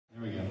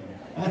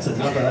That's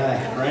enough of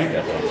that, right?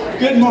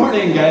 Good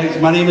morning,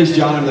 guys. My name is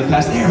John. I'm the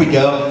pastor. There we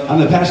go. I'm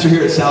the pastor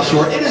here at South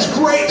Shore. It is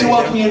great to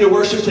welcome you into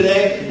worship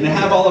today and to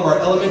have all of our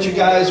elementary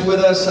guys with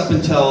us up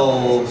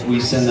until we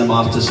send them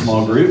off to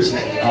small groups.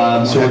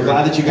 So we're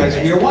glad that you guys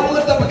are here. I want to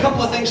lift up a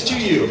couple of things to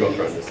you.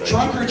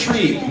 Trunk or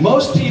treat.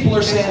 Most people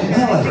are saying,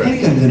 well, I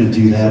think I'm going to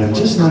do that. I'm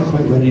just not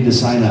quite ready to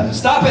sign up.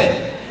 Stop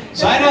it.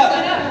 Sign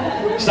up.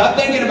 Stop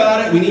thinking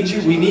about it. We need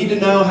you. We need to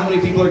know how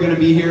many people are going to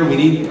be here. We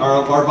need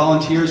our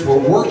volunteers. We're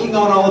working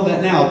on all of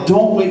that now.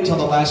 Don't wait till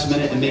the last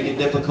minute and make it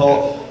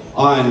difficult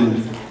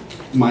on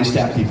my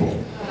staff people.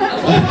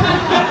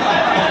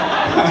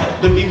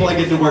 The people I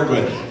get to work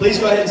with. Please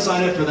go ahead and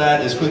sign up for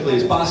that as quickly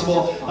as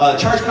possible.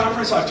 Charge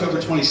Conference,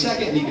 October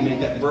 22nd. And you can make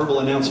that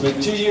verbal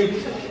announcement to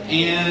you.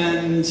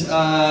 And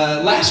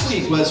last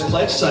week was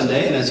Pledge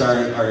Sunday, and as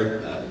our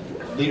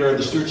leader of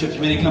the stewardship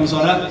committee comes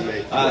on up,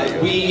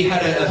 we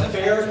had a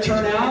fair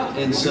turnout,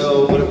 and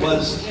so what it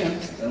was,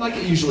 like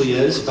it usually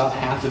is, about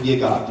half of you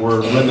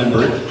were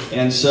remembered,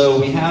 and so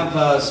we have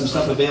some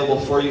stuff available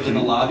for you in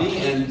the lobby,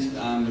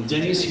 and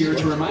Denny's here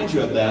to remind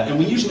you of that, and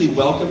we usually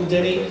welcome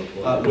Denny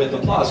with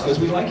applause because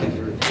we like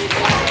him.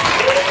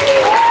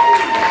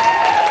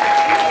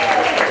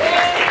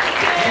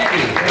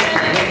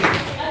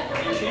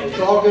 It's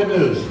all good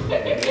news.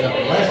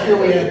 Last year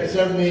we had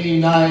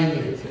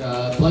 79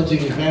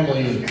 pledging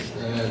family units,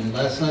 and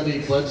last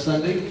Sunday, Pledge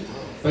Sunday,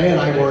 Faye and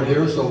I weren't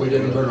here, so we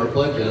didn't turn our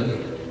pledge in,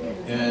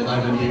 and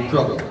I'm in deep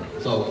trouble.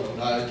 So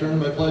I turned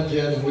my pledge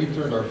in, we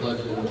turned our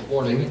pledge in this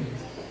morning,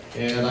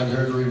 and I'm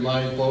here to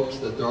remind folks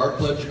that there are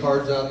pledge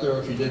cards out there.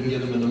 If you didn't get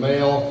them in the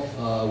mail,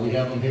 we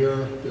have them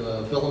here.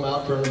 Fill them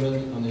out, turn them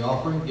in on the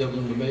offering, give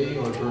them to me,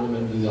 or turn them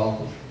into the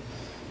office.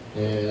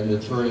 And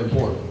it's very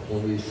important.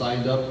 When we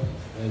signed up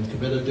and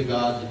committed to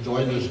God to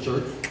join this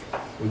church,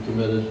 we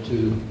committed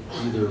to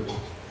either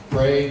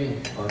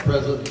praying, our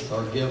presence,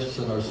 our gifts,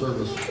 and our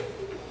service.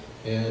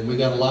 And we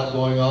got a lot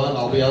going on.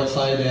 I'll be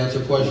outside to answer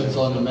questions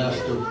on the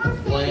master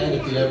plan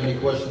if you have any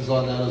questions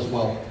on that as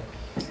well.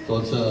 So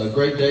it's a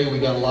great day. We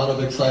got a lot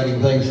of exciting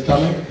things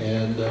coming,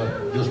 and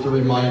just a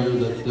reminder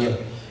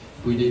that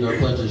we need our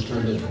pledges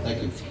turned in.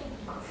 Thank you.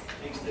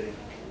 Thanks, Dave.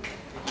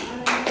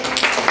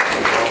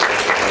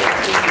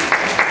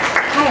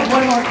 I have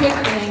one more quick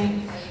thing.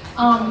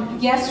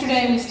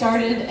 Yesterday we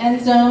started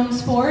End Zone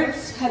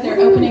Sports, had their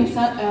opening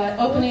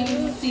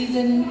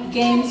season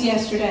games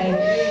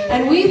yesterday.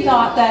 And we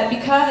thought that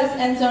because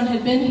End Zone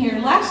had been here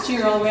last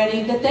year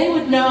already, that they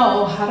would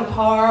know how to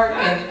park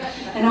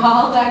and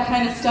all that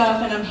kind of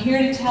stuff. And I'm here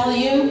to tell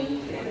you,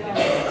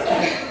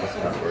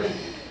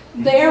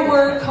 there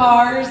were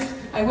cars.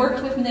 I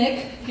worked with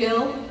Nick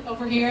Gill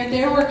over here.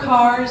 There were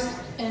cars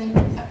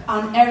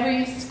on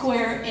every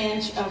square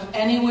inch of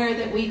anywhere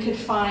that we could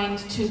find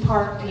to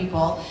park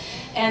people.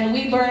 And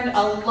we burned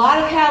a lot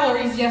of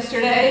calories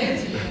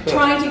yesterday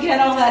trying to get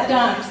all that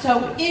done.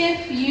 So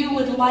if you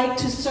would like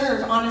to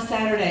serve on a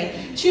Saturday,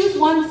 choose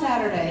one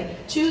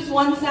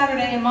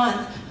Saturday a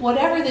month,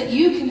 whatever that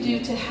you can do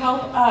to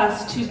help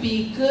us to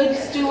be good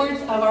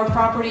stewards of our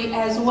property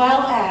as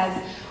well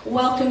as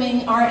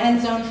welcoming our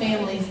End Zone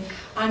families.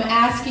 I'm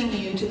asking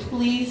you to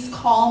please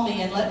call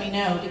me and let me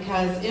know,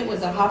 because it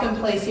was a hopping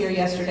place here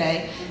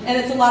yesterday, and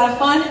it's a lot of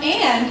fun,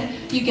 and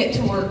you get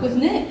to work with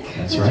Nick.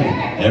 That's right.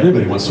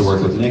 Everybody wants to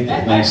work with Nick,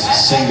 that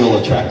nice, single,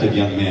 attractive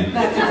young man.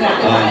 That's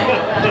exactly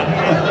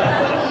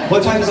right.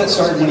 What time does that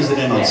start and when does it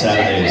end on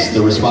Saturdays,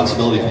 the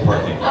responsibility for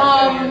parking?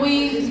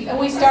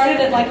 We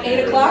started at like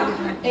 8 o'clock,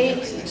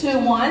 8 to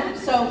 1,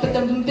 but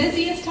the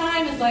busiest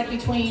time is like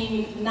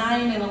between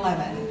 9 and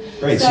 11.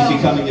 Great, so you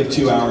can come and give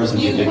 2 hours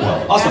and be a big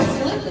help. Awesome.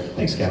 Absolutely.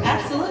 Thanks, Kathy.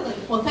 Absolutely.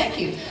 Well, thank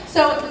you.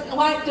 So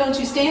why don't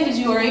you stand as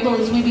you are able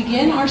as we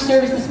begin our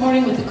service this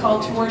morning with the call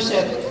to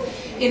worship.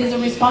 It is a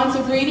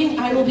responsive reading.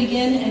 I will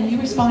begin and you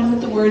respond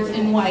with the words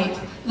in white.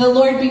 The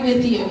Lord be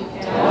with you.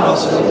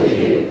 Also with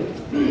you.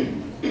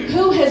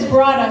 Who has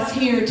brought us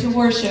here to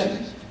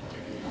worship?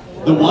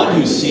 The one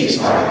who seeks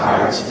our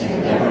hearts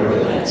and never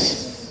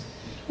relents.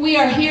 We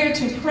are here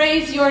to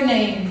praise your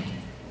name.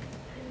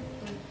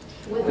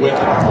 With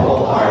our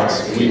whole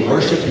hearts, we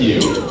worship you.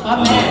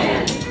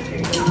 Amen.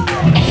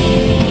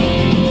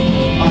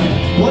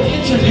 What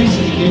introduces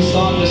a new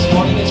song this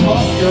morning? It's called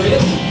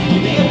Furious. You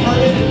may have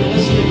heard it if you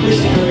listen to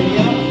Christian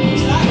radio.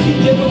 It's not too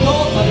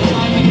difficult. By the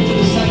time we get to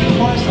the second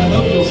chorus, I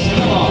hope you'll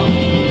sing along.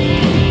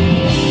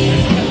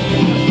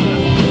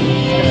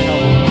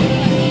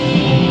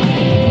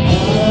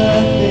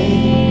 Nothing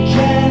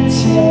can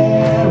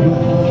tear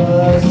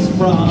us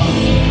from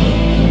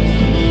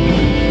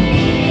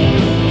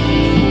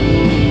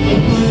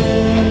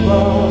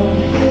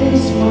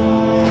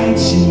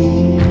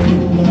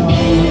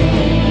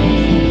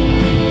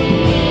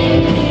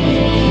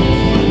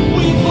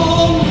We've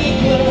only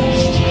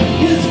glimpsed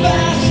his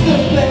vast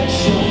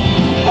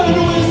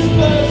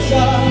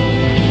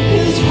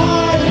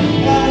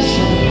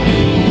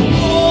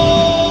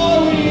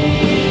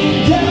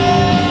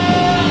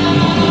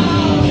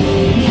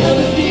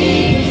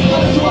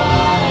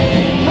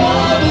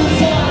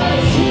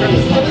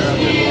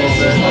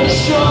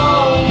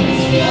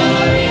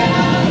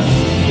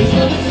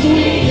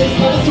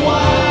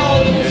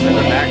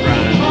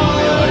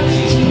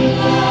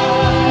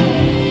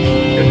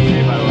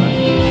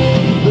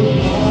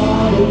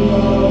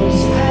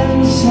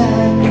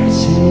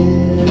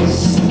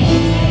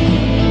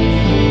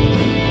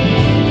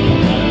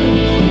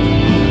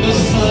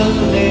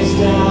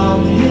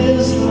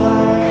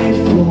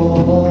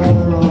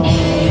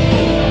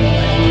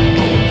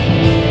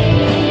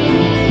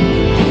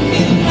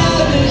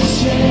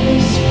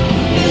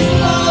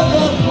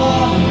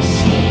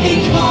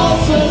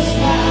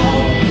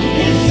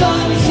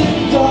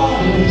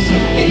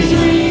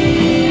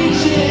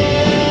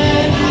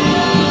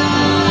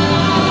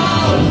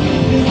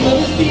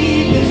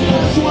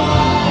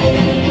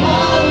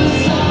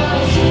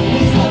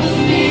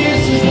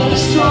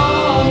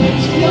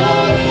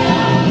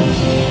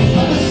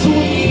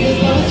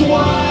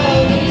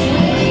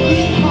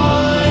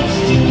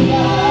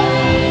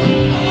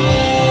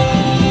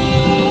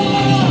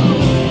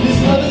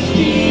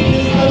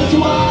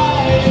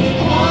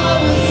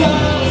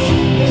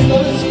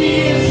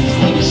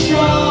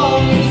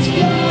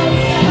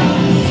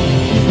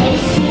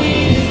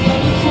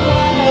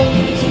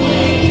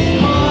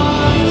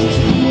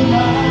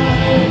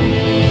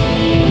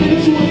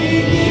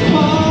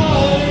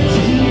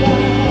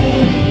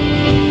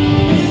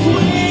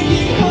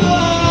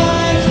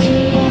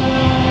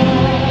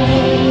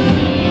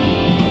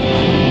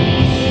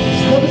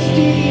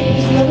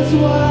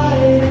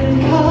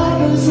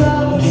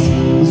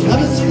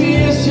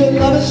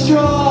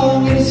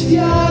strong, it is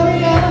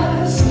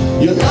furious.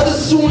 Your love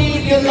is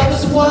sweet, your love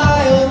is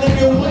wild, and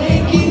you're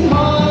waking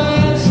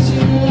hearts to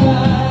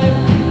life.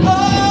 Oh,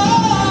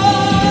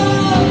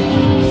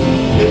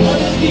 your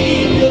love is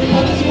deep, your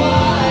love is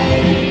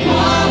wide, it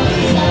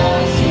conquers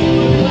us.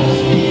 Your love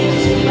is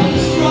fierce, your love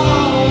is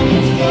strong,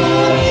 it's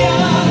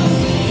furious.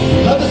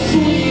 Your love is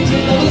sweet,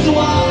 your love is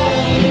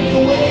wild, and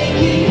you're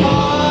waking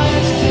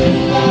hearts to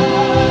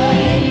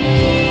life.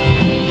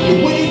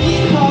 You're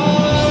waking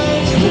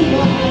hearts to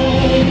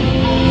life.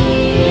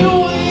 You're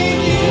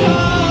waking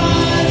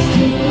hearts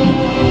to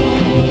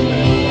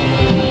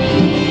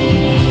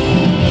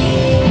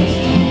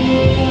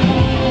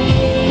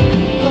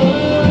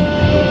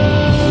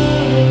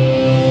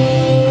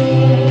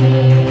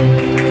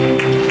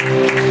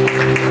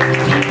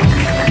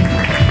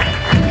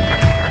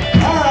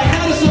Alright,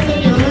 now to something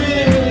you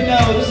really, really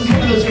know. This is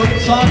one of those great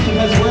songs that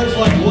has words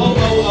like whoa,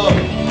 oh, oh.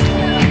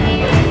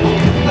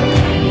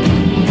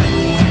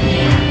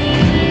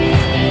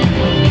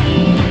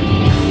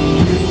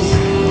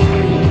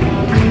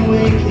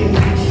 Waking,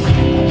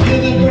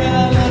 feel the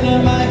ground under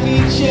my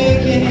feet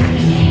shaking.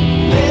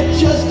 Let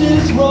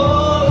justice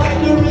roll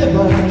like a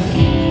river.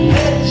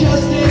 Let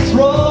justice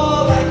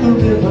roll like a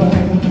river.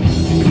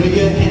 With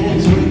your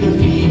hands, with your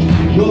feet,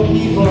 your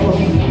people.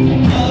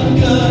 Of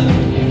good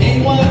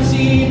ain't what's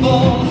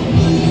evil.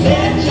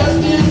 Let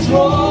justice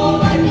roll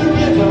like a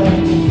river.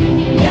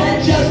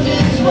 Let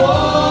justice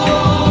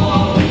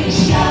roll. We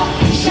shout,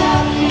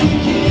 shout to the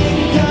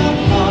kingdom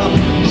come.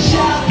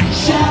 Shout,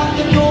 shout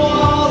that the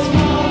walls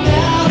fall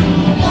down.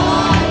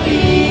 God be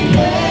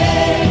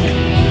praised.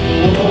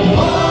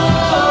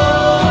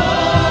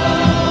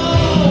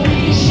 Oh, we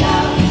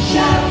shout,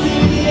 shout to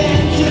the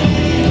end, to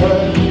the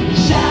earth.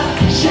 Shout,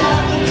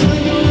 shout until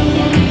you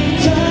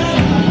return.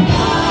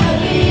 God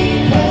be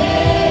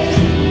praised.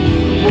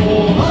 Oh,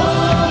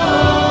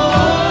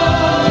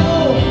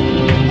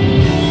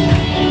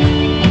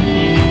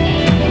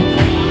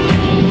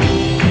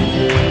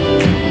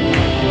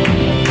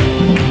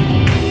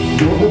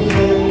 you're the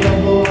friend of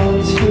the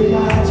ones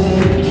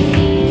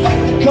forgotten.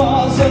 Fight the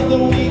cause of the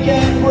weak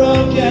and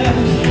broken.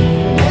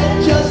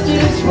 Let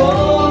justice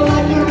roll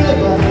like a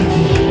river.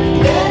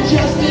 Let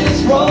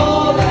justice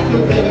roll like a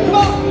river. Come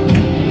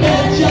on!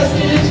 Let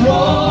justice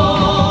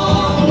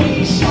roll. We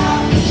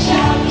shout,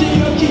 shout to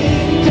your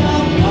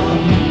kingdom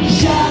come.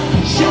 Shout,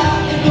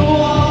 shout and the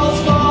walls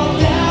fall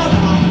down.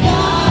 Our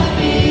God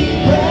be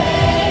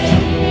praised.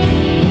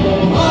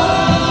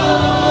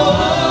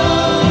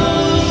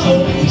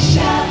 Oh, we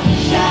shout,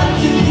 shout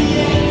to the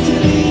end, to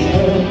the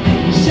earth.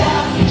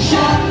 Shout,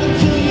 shout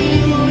until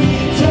you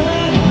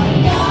return.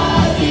 Our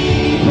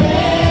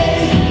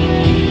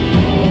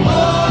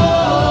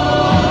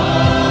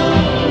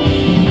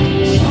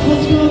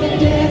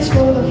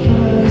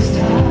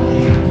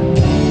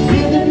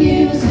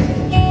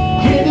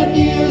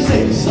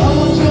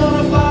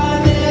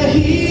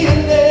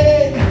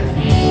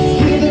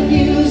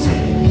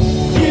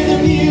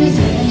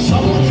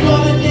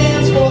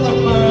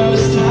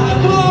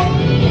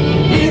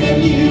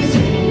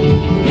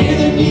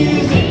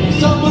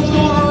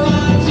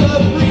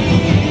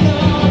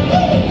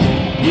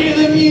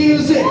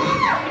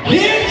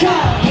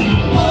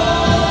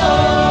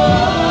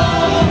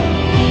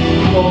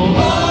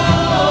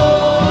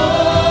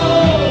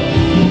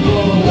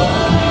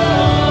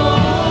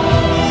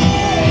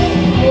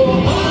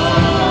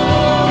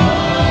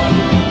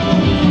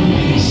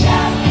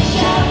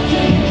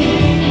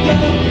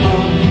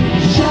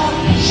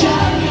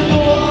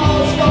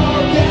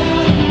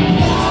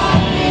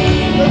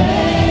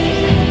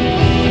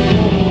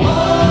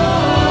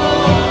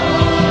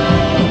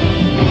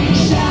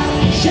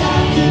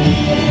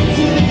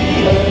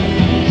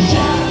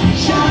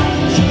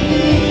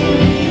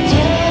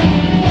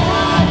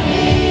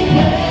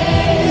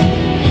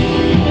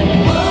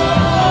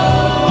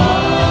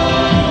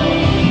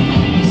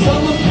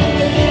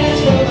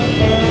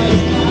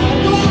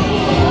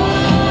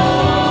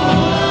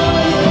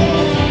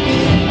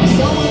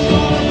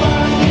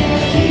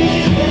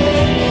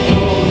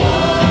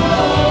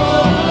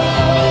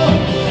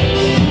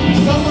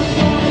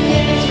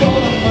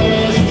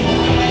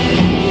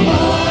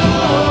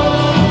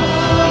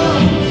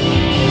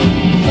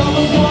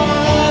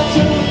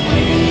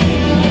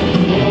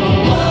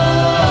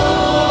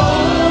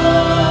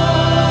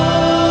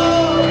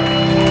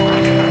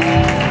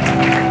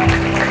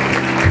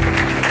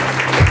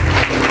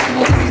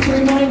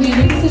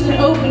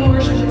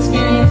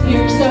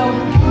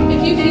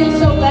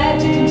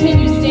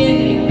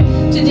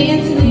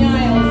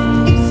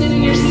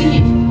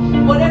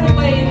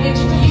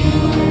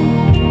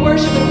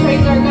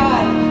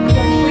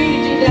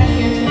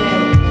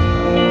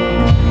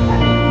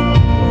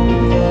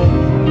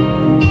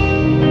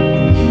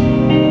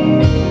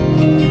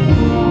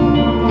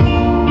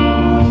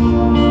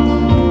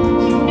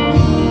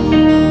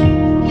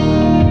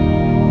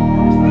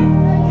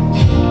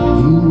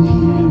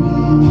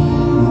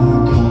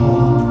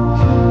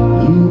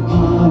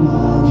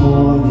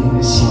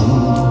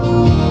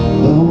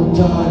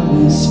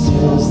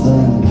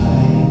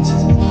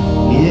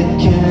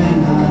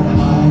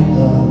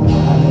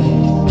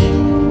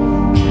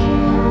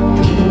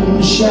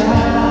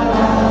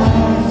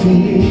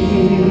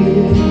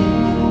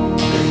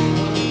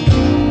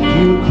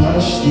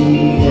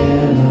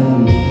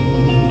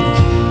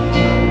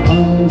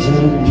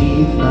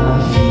beneath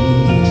my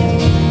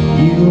feet.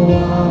 You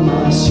are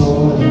my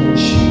sword and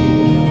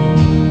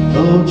shield.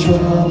 Though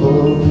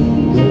trouble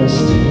lingers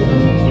still,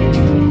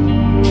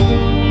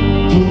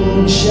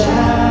 whom shall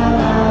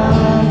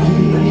I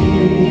fear?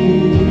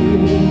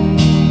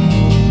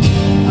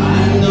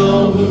 I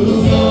know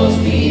who goes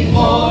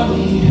before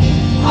me.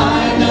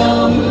 I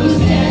know who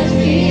stands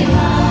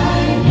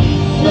behind.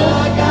 The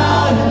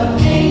God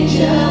of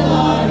angel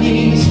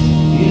armies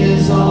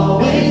is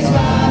always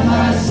by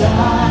my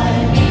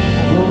side.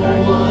 The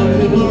one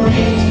who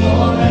reigns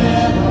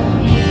forever,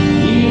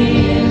 he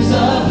is a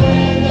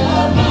friend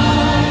of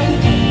mine.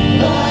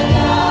 The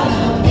God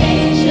of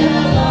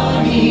angel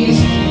armies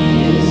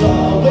is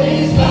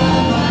always by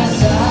my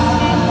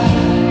side.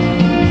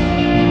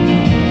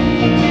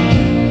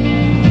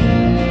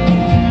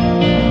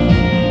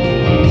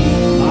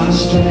 My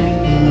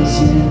strength is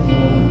in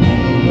your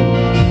name,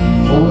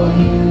 for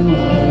you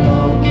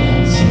alone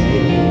can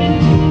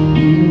save.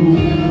 You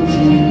will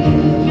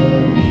deliver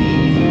me.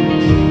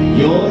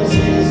 Yours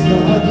is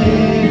the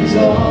victory.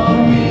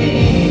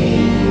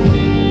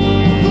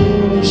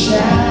 Whom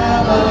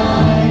shall I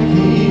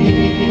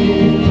fear?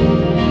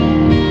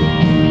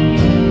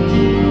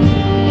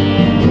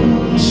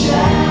 Whom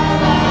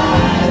shall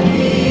I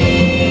fear?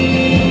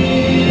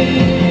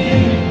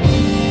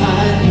 I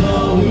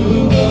know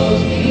who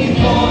goes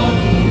before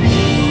me.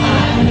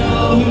 I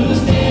know who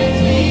stands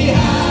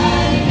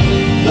behind.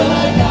 The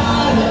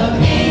God of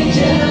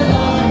angel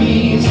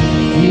armies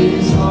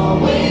is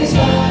always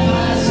by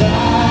my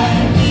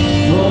side.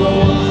 The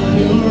one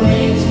who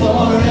reigns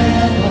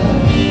forever,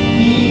 he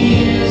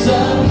is a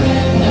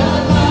friend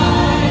of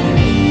mine.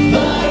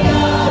 The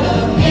God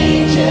of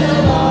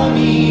angel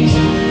armies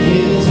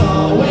is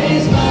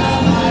always by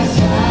my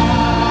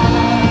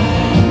side.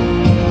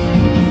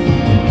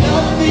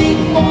 Nothing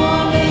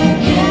formed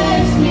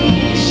against me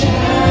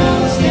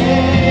shall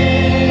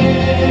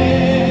stand.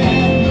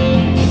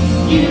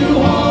 You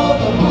hold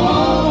the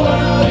whole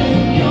world in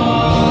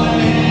your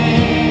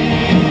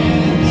hands.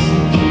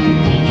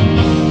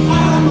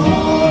 I'm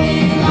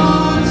holding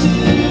on to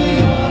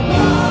your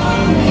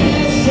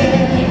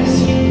promises.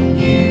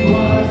 You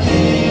are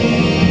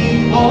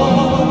faithful.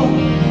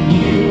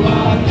 You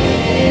are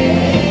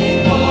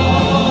faithful.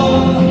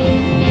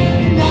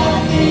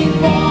 Nothing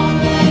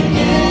formed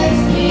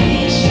against me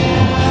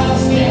shall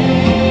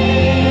stand.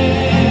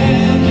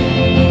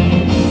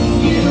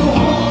 You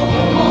hold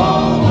the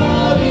whole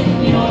world in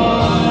your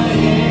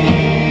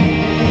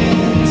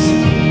hands.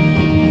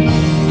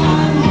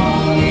 I'm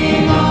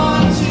holding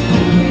on to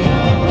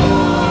your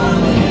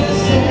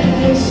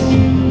promises.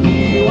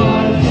 You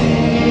are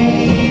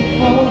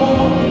faithful.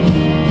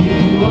 You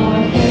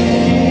are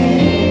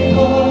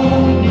faithful.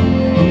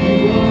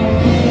 You are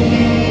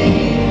faithful.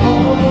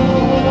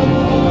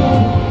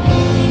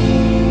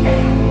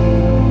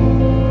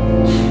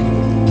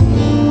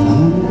 I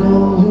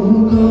know who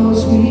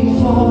goes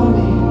before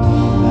me.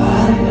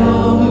 I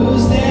know who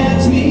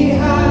stands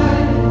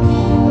behind.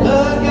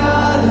 The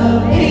God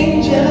of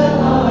angel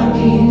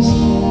armies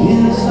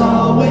is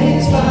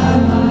always by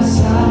my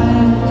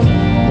side.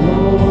 The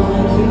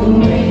one who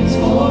reigns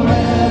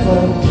forever,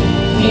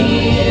 he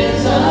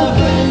is a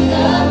friend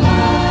of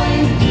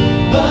mine.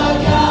 The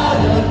God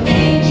of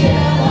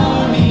angel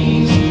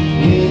armies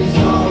is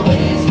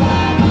always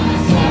by my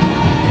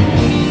side.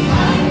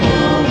 I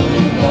know who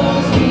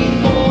goes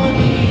before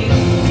me.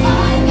 I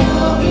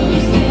know who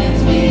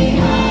stands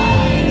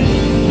behind.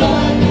 The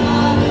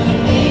God of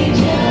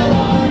angel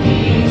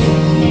armies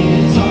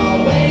is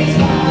always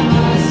by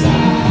my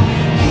side.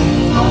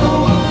 The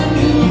one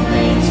who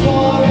reigns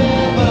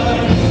forever,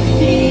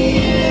 he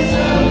is a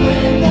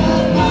friend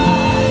of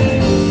mine.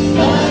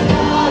 The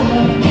God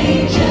of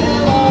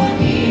angel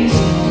armies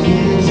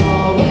is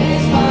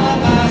always by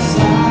my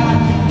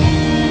side.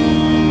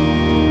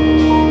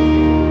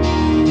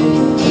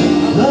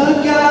 The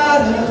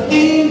God of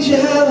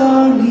angel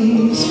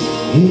armies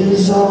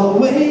is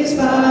always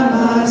by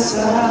my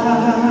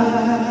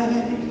side.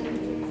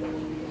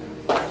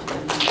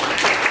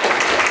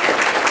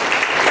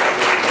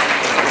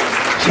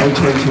 Shall we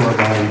turn to our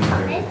God in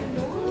prayer?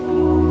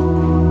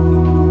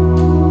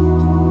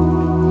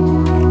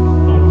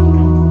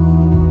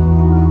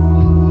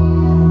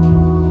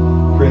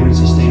 Creator and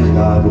sustainer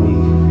God, we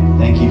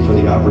thank you for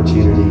the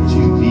opportunity to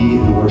be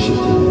in worship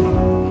today.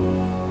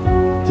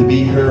 To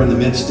be here in the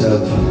midst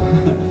of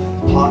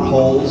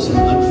potholes and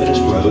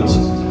unfinished roads,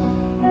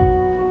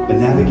 but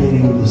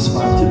navigating the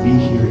spot to be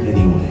here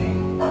anyway.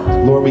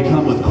 Lord, we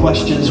come with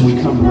questions, we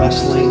come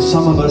wrestling.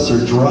 Some of us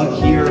are drug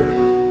here.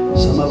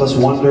 Some of us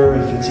wonder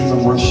if it's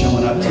even worth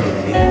showing up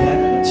today.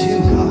 And yet, too,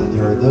 God,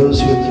 there are those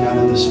who have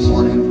gathered this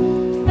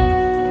morning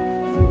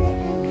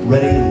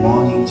ready and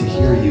longing to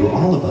hear you.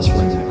 All of us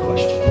bring that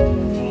question.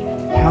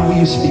 How will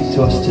you speak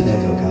to us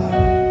today, oh God?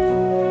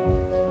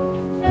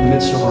 In the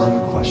midst of our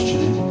own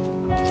questioning,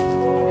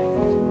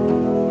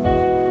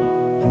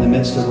 in the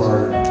midst of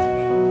our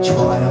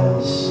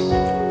trials,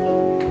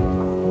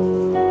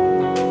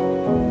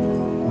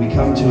 we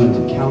come to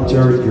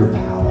encounter your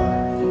power.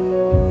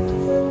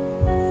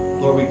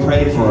 Lord, we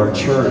pray for our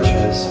church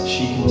as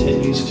she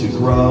continues to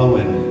grow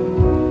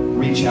and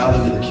reach out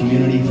into the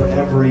community, for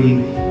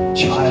every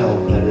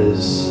child that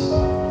is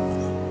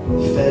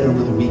fed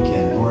over the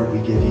weekend. Lord, we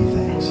give you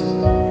thanks.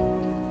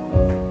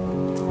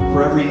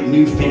 For every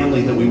new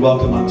family that we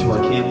welcome onto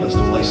our campus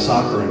to play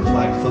soccer and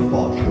flag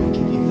football, God, we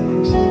give you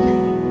thanks.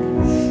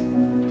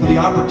 For the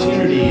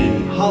opportunity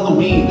in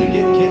Halloween to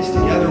get kids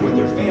together with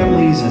their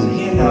families and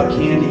hand out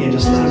candy and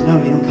just let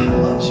them know,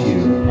 God loves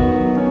you.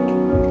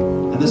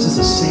 And this is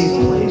a safe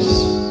place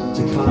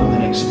to come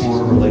and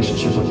explore a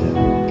relationship with Him.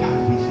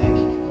 God, we thank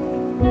you.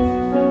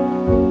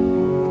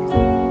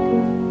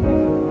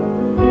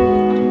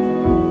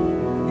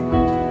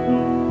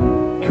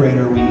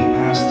 Creator, we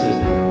ask that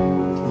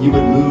you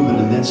would move in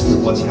the midst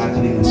of what's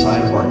happening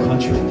inside of our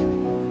country.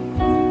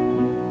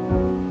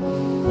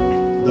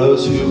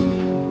 Those who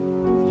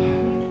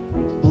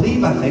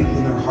believe, I think,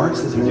 in their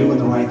hearts that they're doing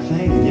the right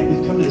thing, and yet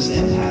we've come to this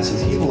impasse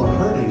and people are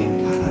hurting,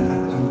 and God,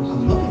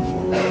 I'm looking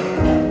for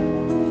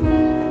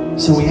it.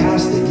 So we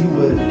ask that you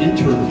would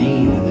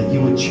intervene, and that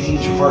you would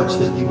change hearts,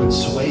 that you would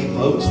sway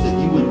votes, that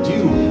you would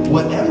do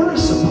whatever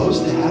is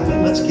supposed to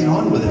happen. Let's get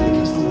on with it,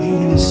 because the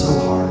waiting is so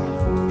hard.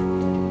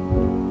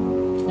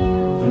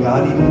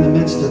 God, even in the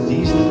midst of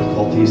these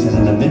difficulties and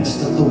in the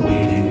midst of the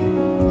waiting,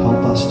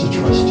 help us to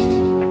trust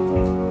you.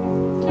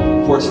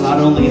 For it's not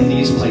only in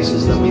these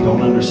places that we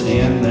don't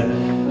understand, that,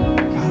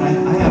 God,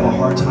 I have a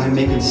hard time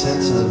making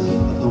sense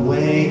of the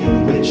way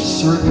in which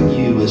serving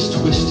you is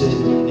twisted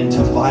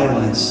into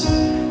violence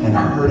and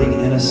hurting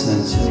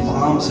innocents and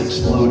bombs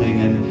exploding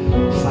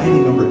and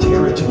fighting over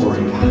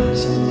territory. God,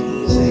 it's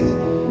amazing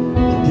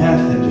the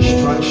death and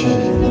destruction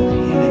and the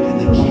panic and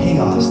the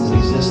chaos that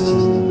exists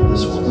in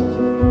this world.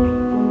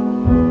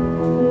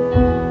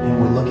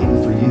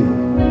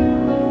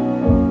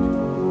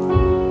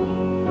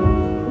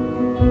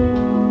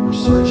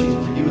 Searching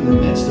for you in the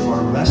midst of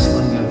our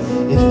wrestling of,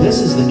 if this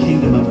is the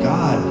kingdom of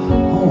God,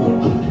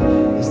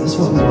 is this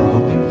what we were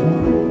hoping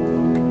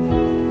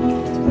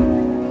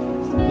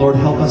for? Lord,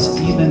 help us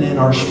even in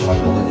our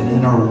struggle and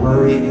in our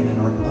worry and in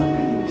our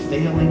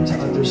failing to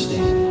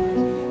understand.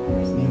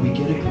 May we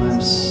get a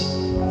glimpse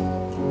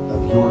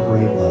of your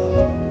great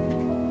love.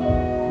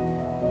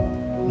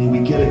 May we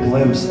get a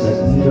glimpse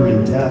that neither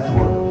in death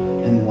or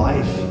in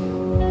life,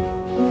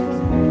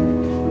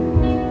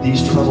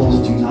 these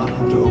troubles do not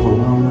have to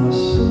overwhelm us.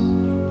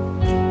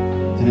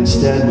 And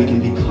instead, we can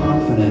be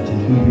confident in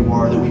who you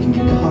are, that we can be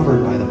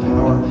covered by the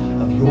power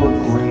of your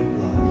great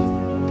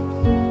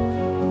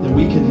love. That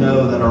we can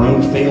know that our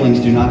own failings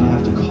do not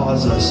have to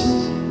cause us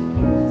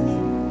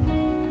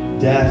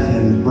death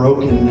and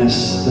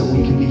brokenness, that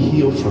we can be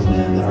healed from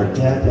them, that our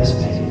debt is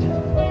paid,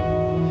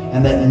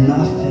 and that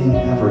nothing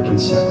ever can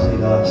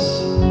separate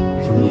us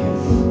from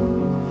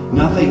you.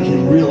 Nothing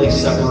can really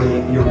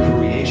separate your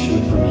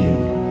creation from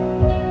you.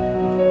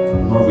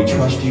 Lord, we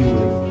trust you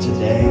with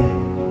today.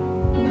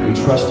 We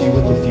trust you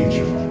with the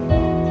future.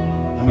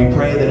 And we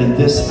pray that in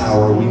this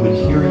hour we would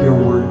hear your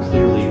word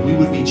clearly. We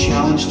would be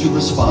challenged to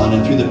respond.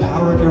 And through the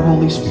power of your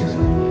Holy Spirit,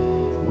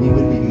 we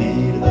would be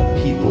made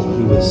a people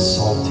who is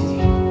salty,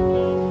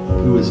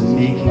 who is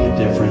making a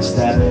difference,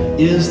 that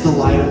is the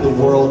light of the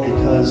world,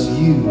 because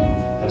you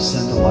have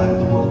sent the light of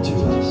the world to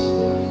us.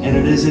 And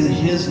it is in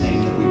His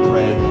name that we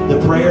pray, the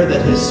prayer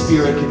that His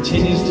Spirit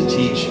continues to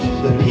teach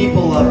the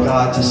people of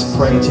God to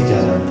pray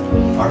together.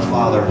 Our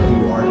Father,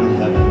 who art in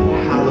heaven,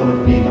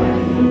 hallowed be thy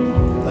name.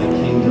 Thy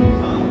kingdom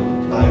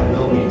come, thy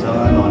will be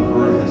done on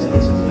earth as it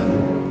is in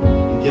heaven.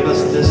 And give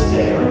us this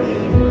day our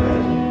daily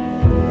bread.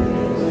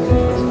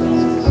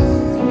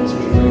 As we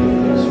forgive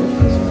those who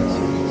trespass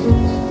against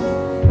us.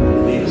 And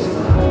lead us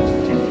not into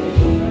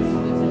temptation.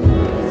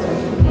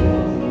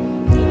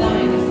 For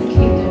thine is the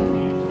kingdom,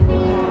 the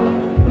power,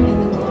 and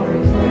the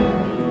glory forever.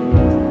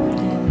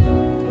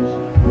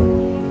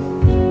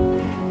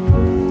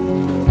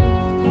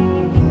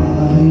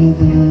 Higher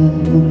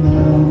than the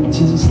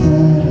mountains that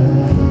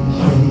I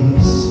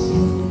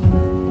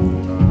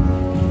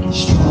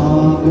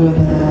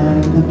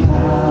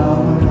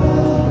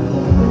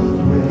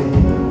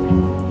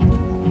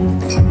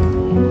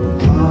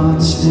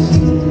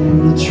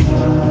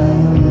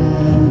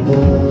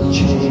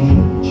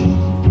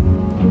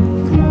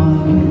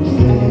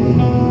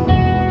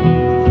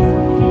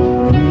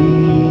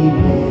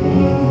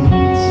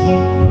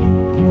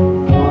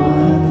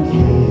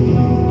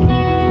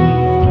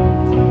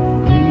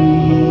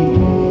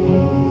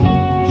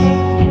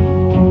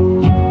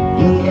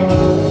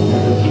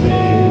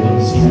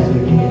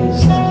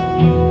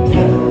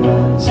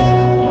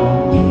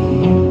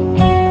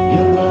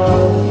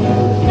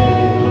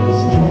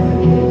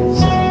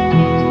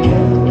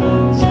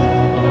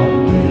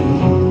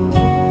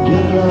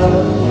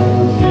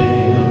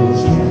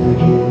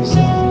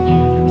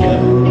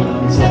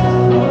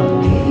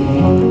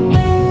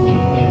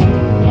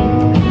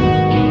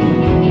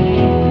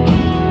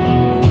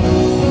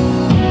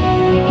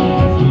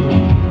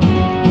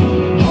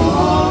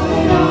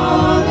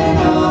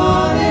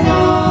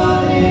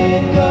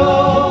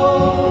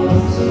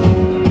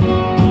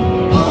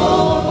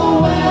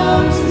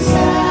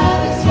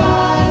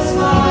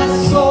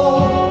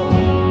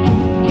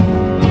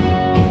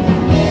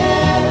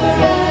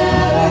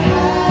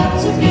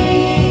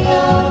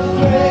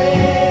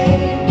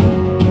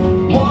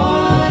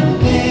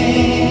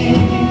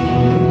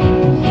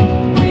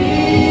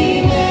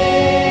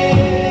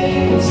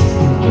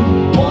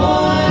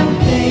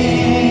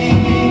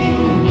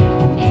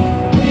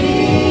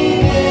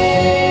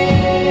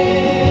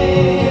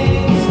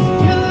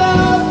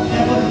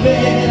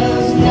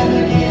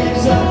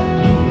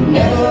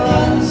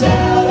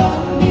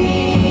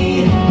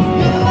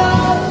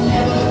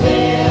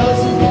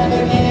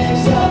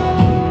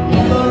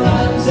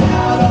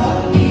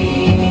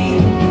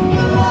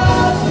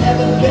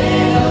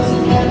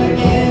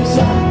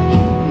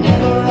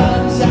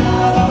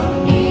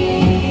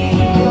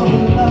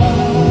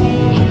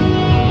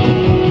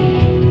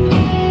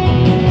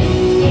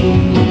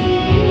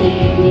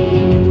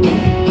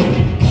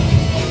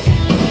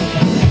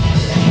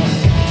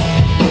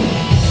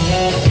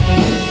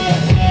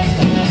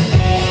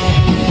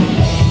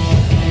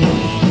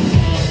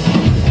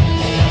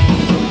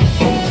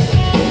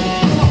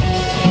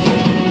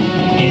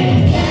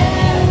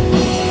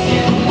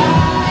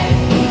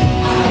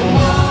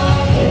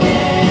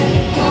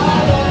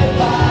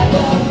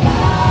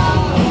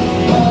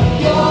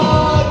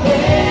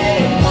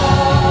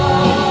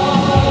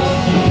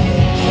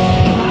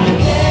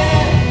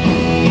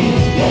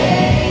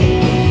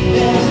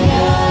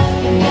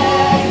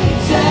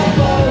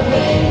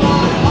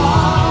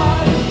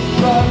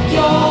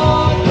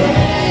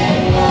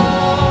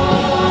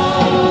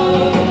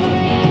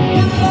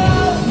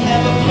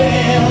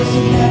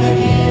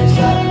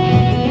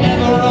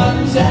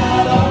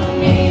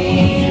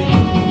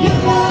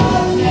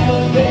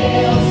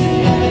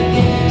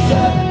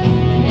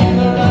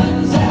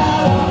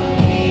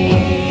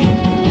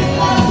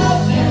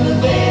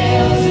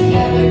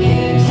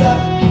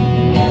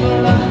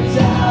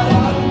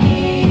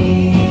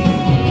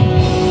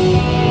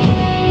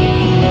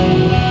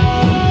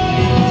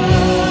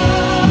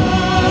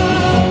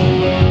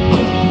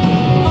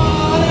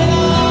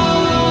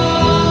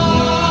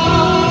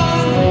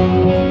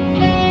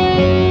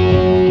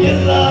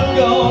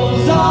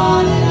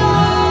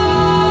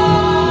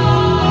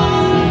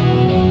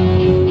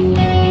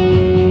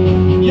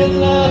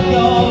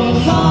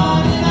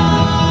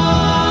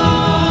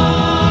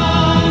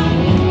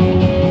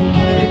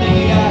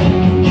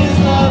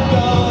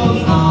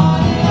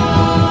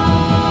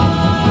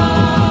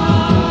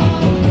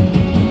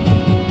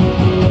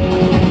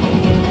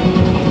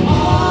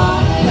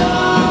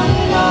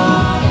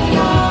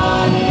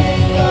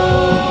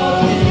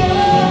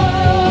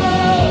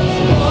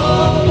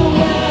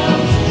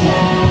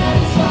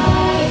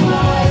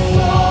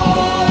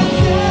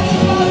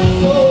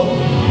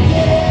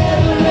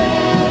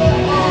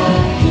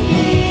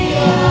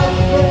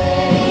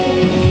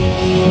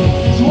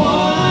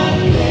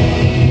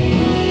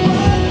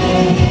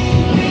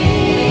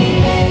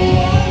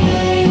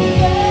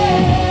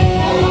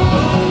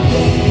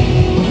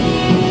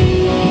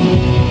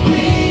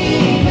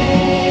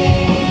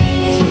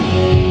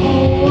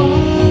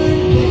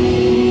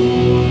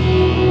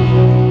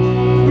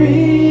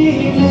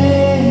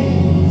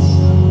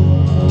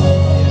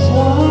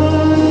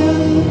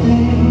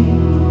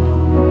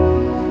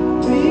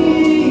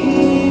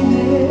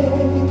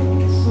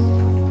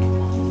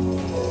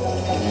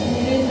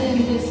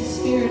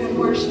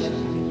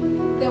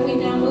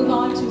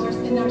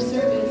in our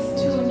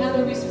service to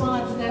another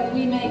response that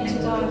we make to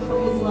God for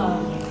His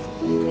love,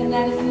 and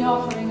that is the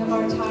offering of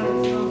our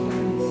tithes and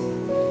offerings.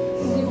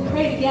 And we will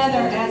pray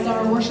together as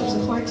our worship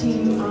support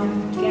team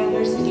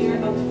gathers here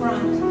up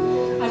front.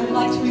 I would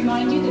like to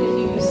remind you that if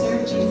you have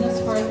served Jesus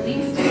for at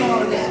least an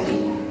hour this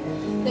week,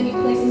 then you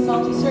place a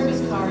Salty service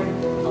card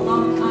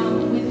along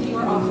with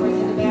your offering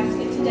in the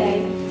basket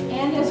today,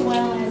 and as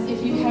well as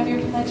if you have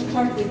your pledge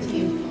card with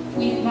you,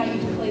 we invite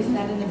you to place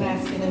that in the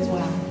basket as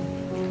well.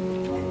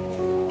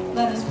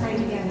 Let us pray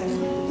together.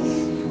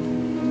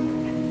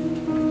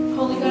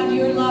 Holy God,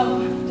 your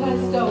love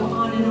does go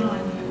on and on.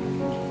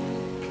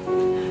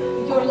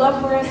 Your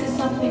love for us is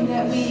something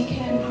that we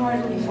can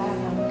hardly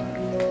fathom.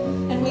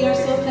 And we are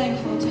so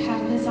thankful to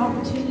have this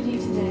opportunity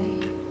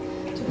today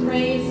to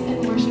praise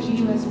and worship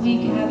you as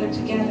we gather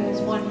together as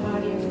one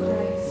body of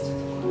Christ.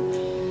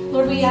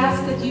 Lord, we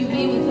ask that you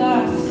be with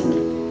us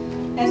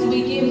as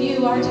we give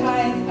you our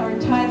tithes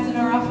and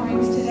our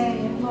offerings today.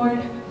 And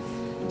Lord,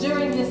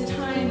 during this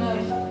time of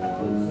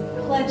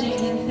pledging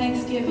and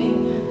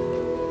thanksgiving,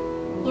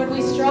 Lord,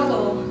 we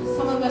struggle.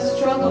 Some of us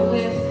struggle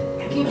with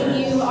giving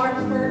you our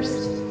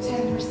first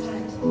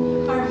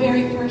 10%, our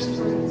very first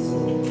fruits.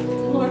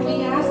 Lord,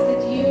 we ask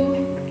that you,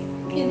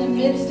 in the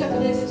midst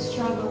of this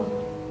struggle,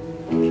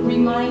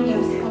 remind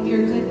us of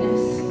your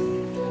goodness,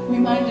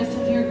 remind us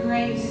of your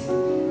grace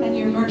and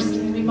your mercy,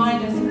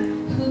 remind us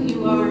of who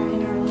you are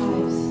in our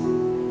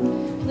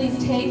lives.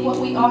 Please take what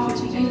we offer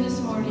to you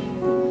this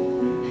morning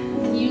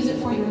and use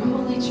it for your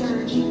holy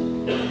church,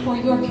 for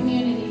your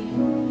community,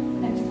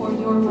 and for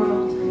your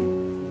world.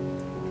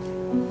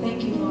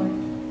 Thank you, Lord.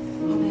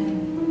 Amen.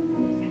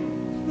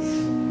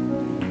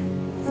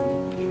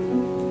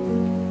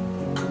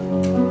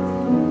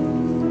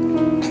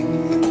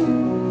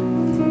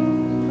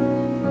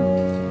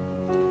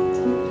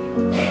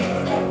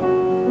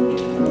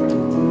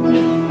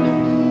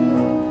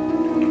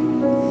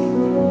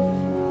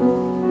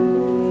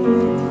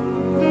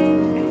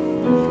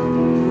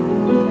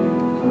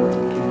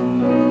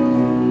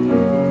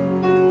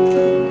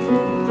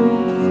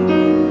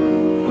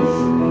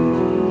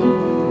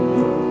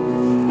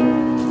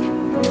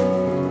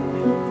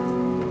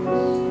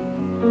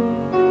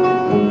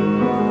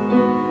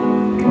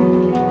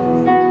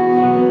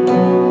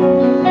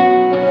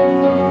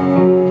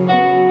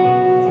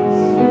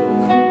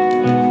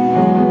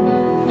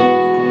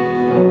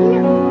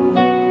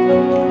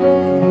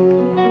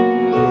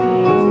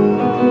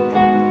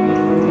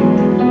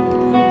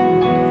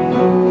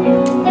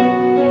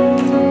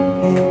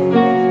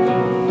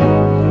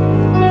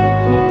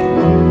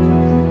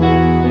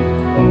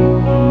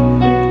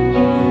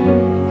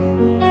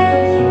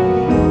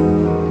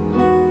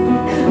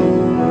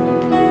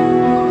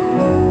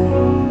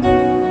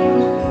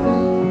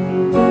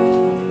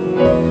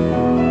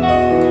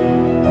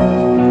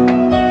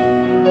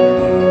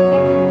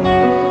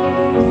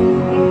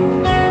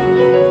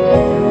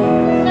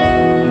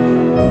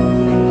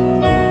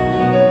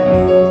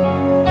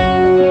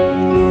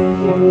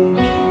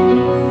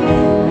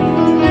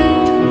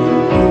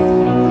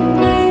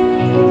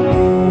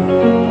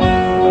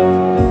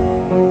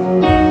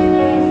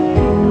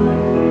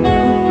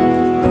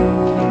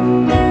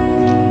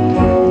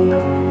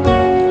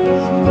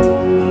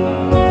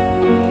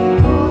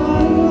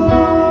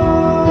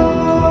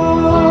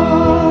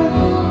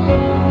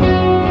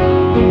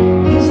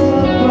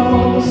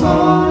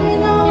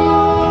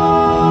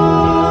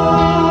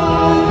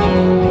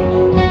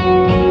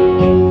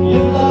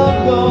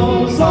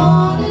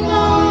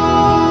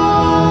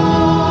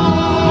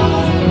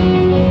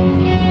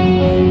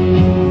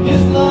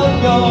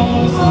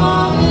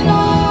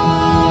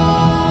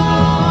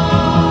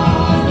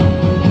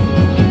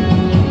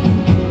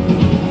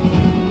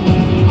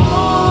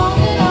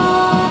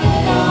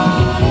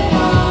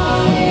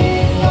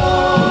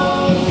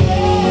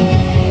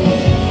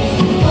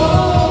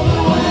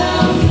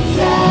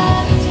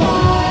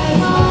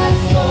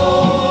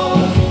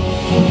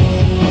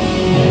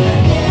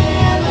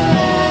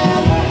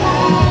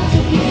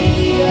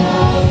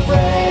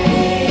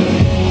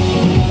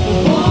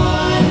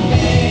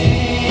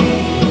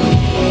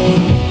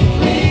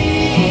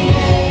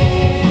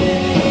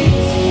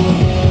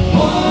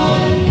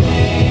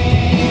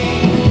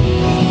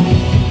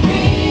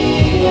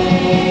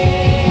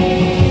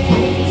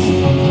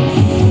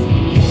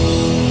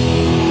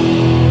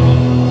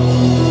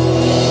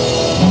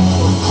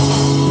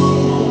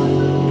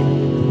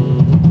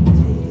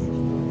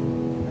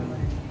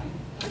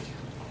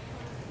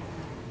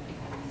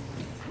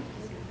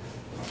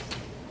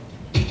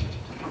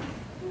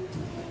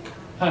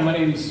 Hi, my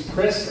name's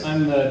Chris.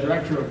 I'm the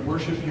Director of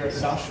Worship here at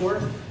South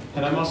Shore,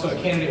 and I'm also a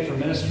candidate for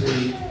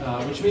ministry,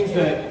 which means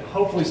that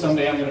hopefully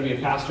someday I'm going to be a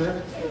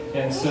pastor.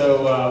 And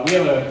so we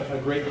have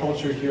a great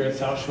culture here at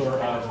South Shore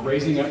of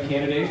raising up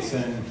candidates,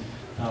 and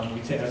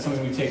that's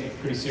something we take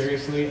pretty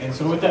seriously. And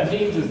so what that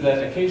means is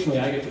that occasionally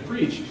I get to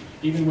preach,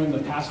 even when the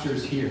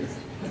pastor's here.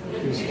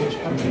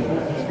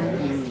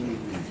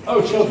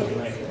 Oh, children,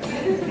 right.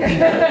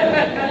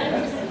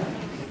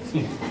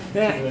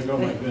 They're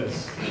going like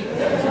this.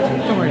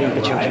 Don't worry about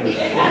the children.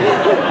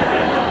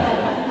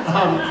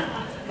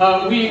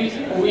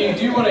 We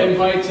do want to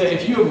invite,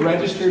 if you have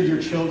registered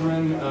your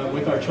children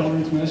with our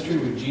children's ministry,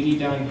 with Jeannie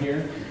down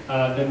here,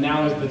 then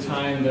now is the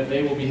time that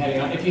they will be heading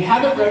out. If you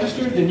haven't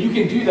registered, then you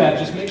can do that.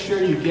 Just make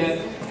sure you get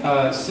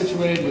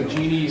situated with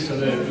Jeannie so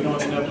that we don't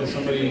end up with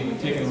somebody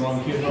taking the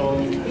wrong kid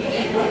home,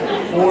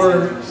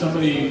 or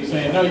somebody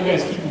saying, no, you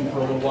guys keep them for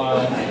a little while,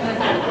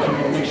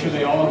 and we'll make sure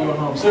they all go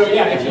home. So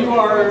yeah, if you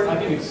are, I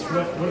think it's,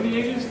 what are the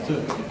ages?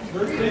 To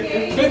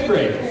fifth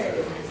grade.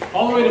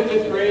 All the way to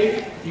 5th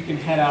grade, you can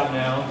head out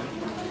now.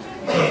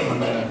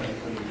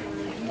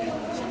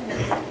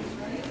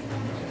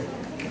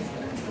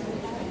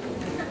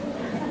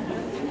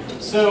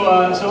 So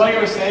like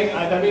I was saying,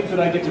 that means that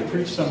I get to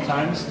preach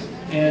sometimes,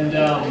 and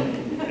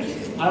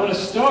I want to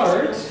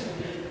start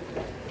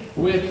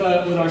with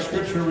our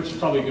scripture, which is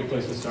probably a good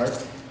place to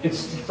start.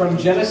 It's from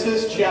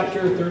Genesis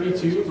chapter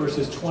 32,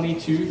 verses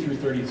 22 through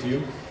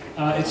 32.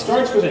 It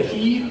starts with a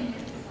he,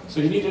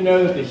 so you need to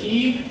know that the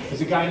he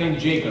is a guy named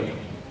Jacob.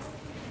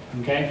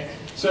 Okay?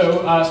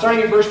 So,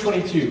 starting in verse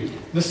 22.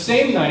 The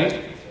same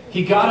night,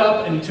 he got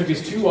up and he took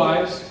his 2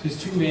 wives,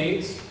 his 2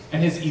 maids,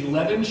 and his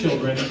 11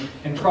 children,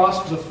 and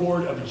crossed the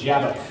ford of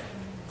Jabbok.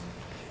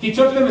 He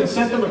took them and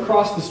sent them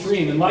across the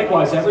stream, and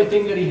likewise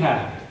everything that he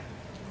had.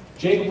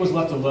 Jacob was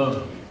left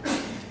alone.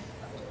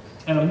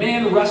 And a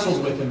man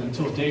wrestled with him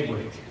until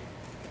daybreak.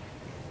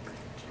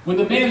 When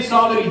the man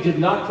saw that he did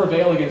not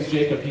prevail against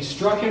Jacob, he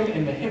struck him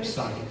in the hip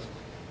socket.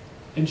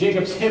 And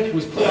Jacob's hip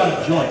was put out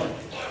of joint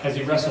as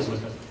he wrestled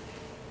with him.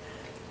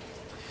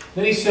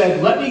 Then he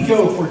said, let me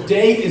go, for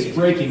day is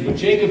breaking. But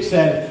Jacob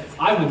said,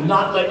 I will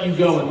not let you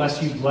go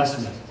unless you bless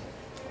me.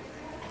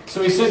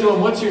 So he said to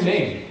him, what's your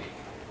name?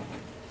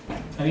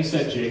 And he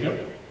said, Jacob.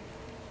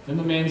 Then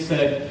the man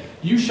said,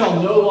 you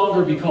shall no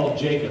longer be called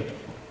Jacob,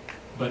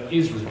 but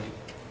Israel.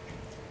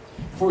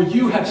 For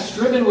you have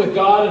striven with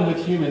God and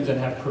with humans and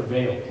have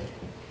prevailed.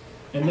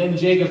 And then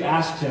Jacob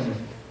asked him,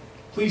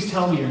 please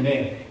tell me your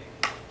name.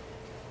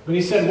 But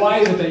he said, why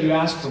is it that you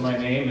ask for my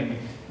name? And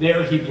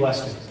there he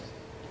blessed him.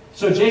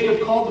 So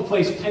Jacob called the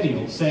place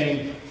Peniel,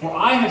 saying, for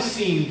I have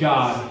seen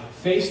God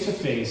face to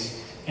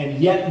face, and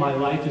yet my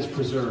life is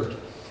preserved.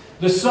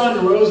 The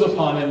sun rose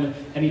upon him,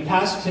 and he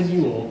passed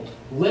Peniel,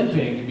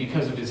 limping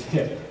because of his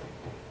hip.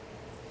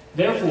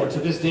 Therefore, to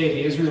this day,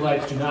 the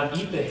Israelites do not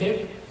eat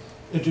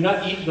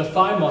the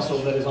thigh muscle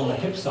that is on the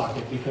hip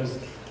socket, because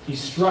he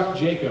struck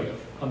Jacob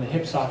on the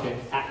hip socket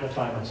at the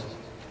thigh muscle.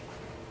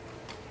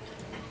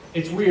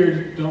 It's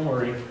weird, don't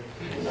worry.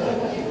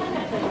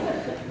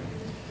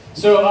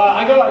 So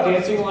I go out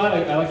dancing a lot.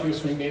 I like to go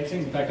swing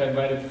dancing. In fact, I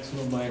invited some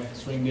of my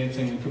swing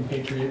dancing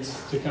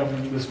compatriots to come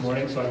this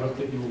morning, so I hope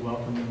that you will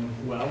welcome them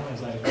well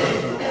as I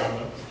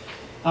go.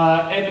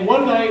 And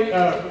one night,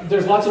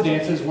 there's lots of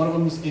dances. One of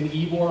them's in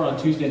Ybor on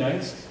Tuesday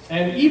nights.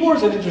 And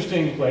Ybor's an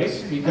interesting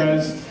place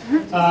because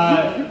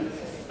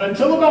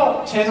until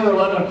about 10 or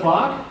 11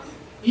 o'clock,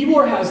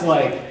 Ybor has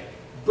like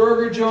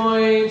burger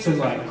joints and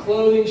like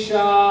clothing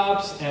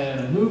shops and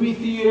a movie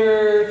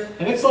theater.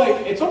 And it's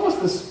almost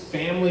this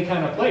family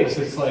kind of place.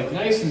 It's like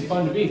nice and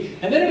fun to be.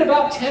 And then at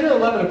about 10 or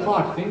 11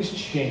 o'clock, things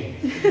change.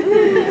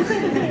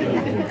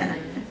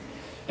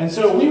 And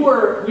so we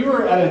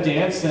were at a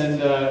dance,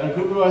 and a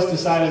group of us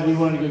decided we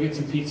wanted to go get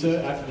some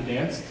pizza after the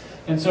dance.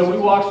 And so we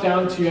walked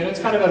down to, and it's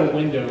kind of at a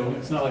window.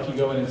 It's not like you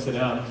go in and sit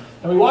down.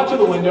 And we walked to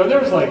the window. There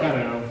was like, I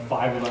don't know,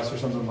 5 of us or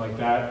something like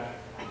that.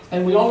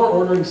 And we all were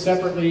ordering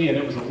separately, and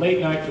it was a late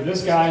night for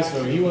this guy,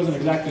 so he wasn't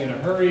exactly in a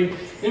hurry.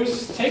 It was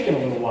just taking a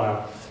little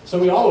while. So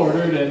we all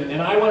ordered,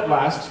 and I went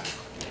last,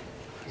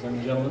 because I'm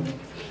a gentleman.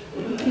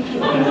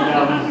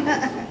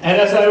 And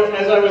as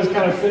I was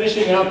kind of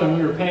finishing up, and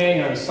we were paying,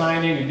 and I was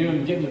signing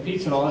and getting the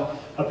pizza and all that,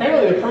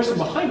 apparently the person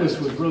behind us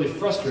was really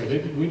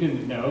frustrated. We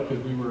didn't know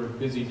because we were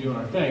busy doing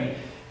our thing.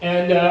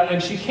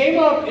 And she came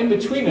up in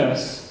between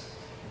us,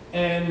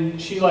 and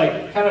she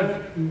like kind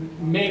of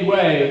made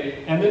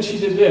way, and then she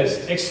did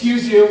this,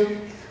 excuse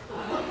you,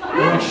 and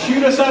like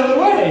shoot us out of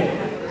the way.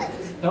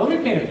 Now let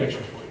me paint a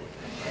picture for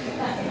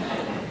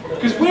you.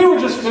 Because we were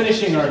just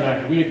finishing our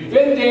night. We had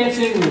been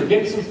dancing, we were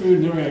getting some food,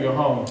 and then we were going to go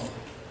home.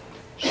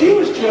 She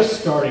was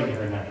just starting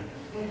her night.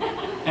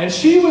 And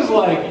she was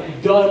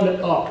like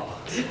done up.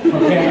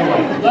 Okay,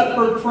 like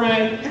leopard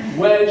print,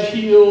 wedge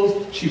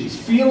heels. She was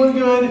feeling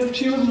good,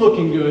 she was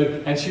looking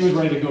good, and she was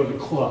ready to go to the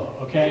club,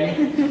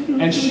 okay?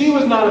 And she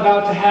was not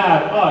about to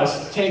have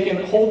us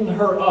holding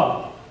her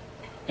up.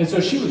 And so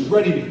she was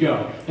ready to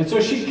go. And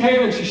so she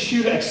came and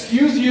she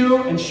excuse you,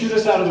 and shoot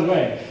us out of the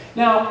way.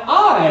 Now,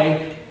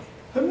 I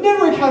have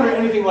never encountered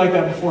anything like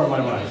that before in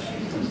my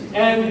life.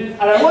 And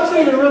I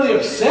wasn't even really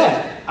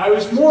upset. I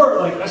was more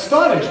like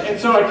astonished. And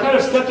so I kind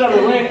of stepped out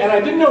of the way, and I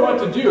didn't know what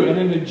to do. And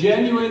in a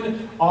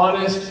genuine,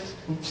 honest,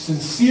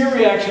 sincere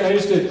reaction, I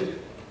just did,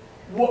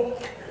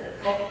 what?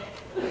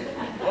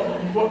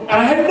 And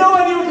I had no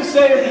idea what to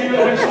say. And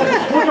I just had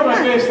this look on my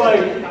face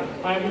like,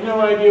 I have no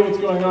idea what's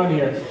going on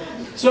here.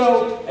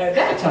 So at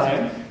that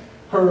time,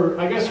 her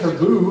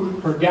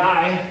boo, her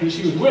guy that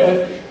she was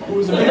with, who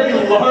was a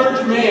very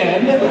large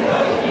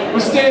man,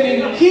 was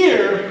standing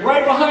here,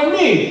 right behind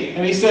me.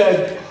 And he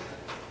said,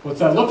 "What's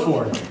that look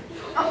for?"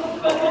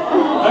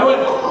 I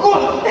went,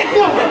 "Oh,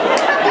 no."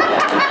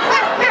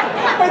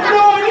 I had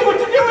no idea what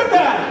to do with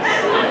that.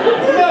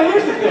 So now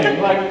here's the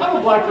thing, like, I'm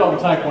a black belt in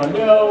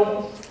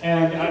Taekwondo,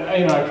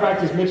 and I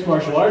practiced mixed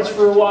martial arts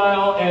for a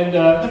while, and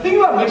the thing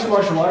about mixed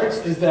martial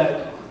arts is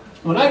that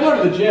when I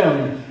go to the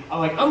gym,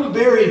 I'm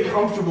very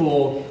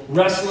comfortable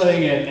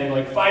wrestling and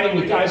like fighting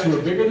with guys who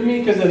are bigger than me,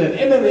 because at an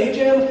MMA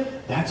gym,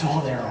 that's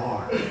all there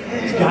are.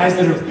 It's guys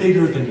that are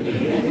bigger than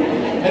me.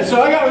 And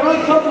so I got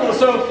really comfortable.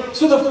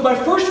 So my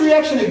first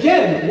reaction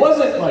again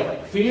wasn't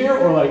like fear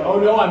or like, oh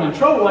no, I'm in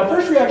trouble. My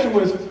first reaction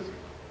was,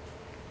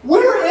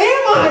 where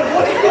am I?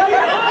 What is going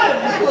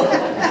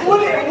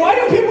on? Why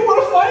do people want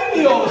to fight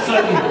me all of a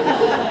sudden?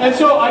 And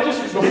so I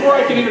just, before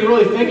I could even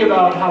really think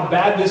about how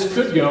bad this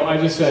could go, I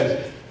just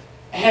said,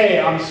 "Hey,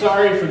 I'm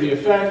sorry for the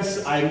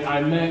offense.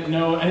 I meant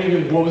no." And he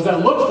goes, "What was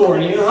that look for?"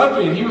 And he interrupted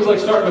me, and he was like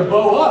starting to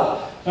bow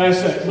up. And I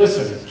said,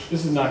 "Listen,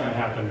 this is not going to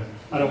happen.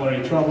 I don't want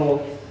any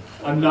trouble.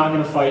 I'm not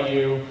going to fight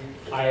you.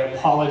 I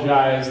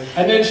apologize."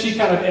 And then she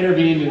kind of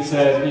intervened and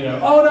said,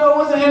 "Oh no, it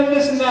wasn't him,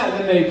 this and that." And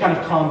then they kind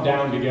of calmed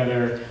down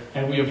together,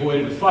 and we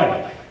avoided the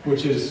fight,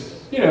 which is,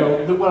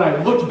 when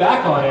I looked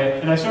back on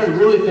it and I started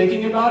really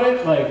thinking about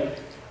it, like,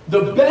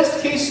 the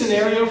best case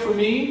scenario for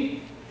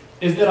me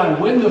is that I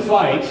win the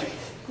fight,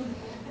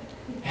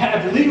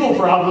 have legal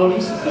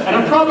problems, and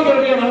I'm probably going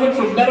to be on the hook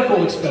for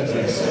medical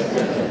expenses.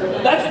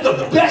 That's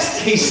the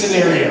best case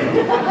scenario.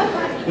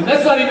 And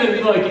that's not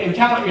even like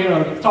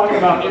talking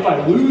about if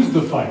I lose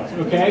the fight,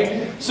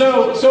 okay?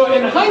 So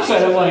in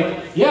hindsight, I'm like,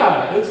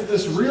 yeah, it's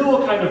this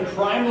real kind of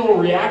primal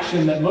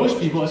reaction that most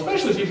people,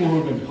 especially people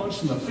who have been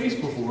punched in the face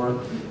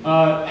before,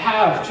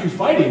 have to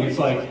fighting. It's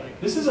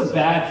like, this is a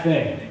bad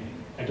thing.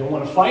 I don't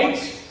want to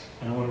fight,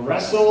 I don't want to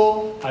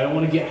wrestle, I don't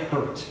want to get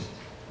hurt.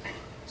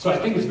 So I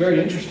think it's very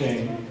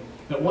interesting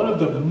that one of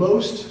the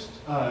most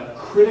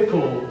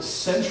critical,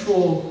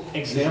 central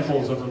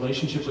examples of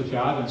relationship with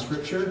God in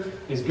Scripture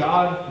is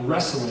God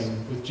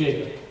wrestling with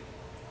Jacob.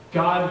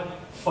 God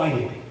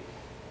fighting.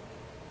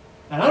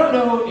 And I don't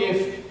know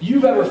if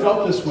you've ever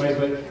felt this way,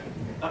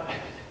 but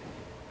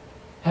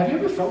have you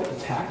ever felt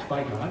attacked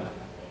by God?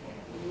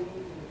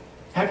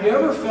 Have you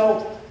ever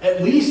felt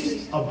at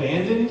least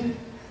abandoned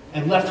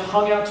and left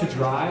hung out to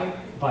dry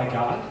by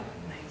God?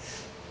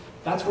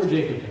 That's where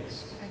Jacob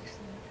is.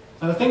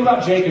 Now the thing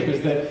about Jacob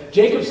is that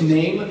Jacob's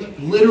name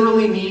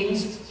literally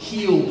means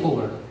heel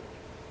puller,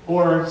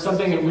 or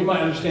something that we might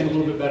understand a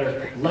little bit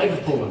better,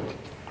 leg puller,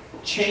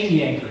 chain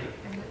yanker,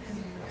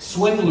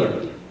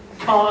 swindler,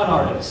 con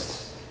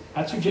artist.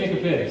 That's who Jacob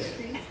is.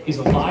 He's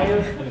a liar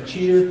and a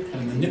cheater and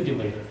a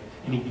manipulator,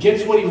 and he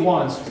gets what he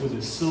wants with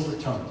his silver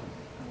tongue.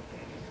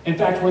 In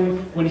fact,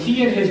 when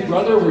he and his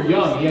brother were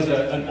young, he has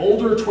an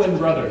older twin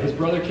brother. His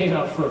brother came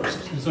out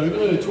first, and so even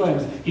though they're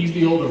twins, he's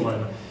the older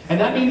one. And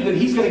that means that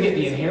he's going to get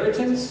the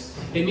inheritance.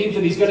 It means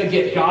that he's going to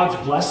get God's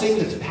blessing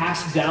that's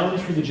passed down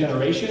through the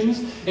generations.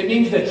 It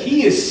means that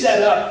he is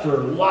set up for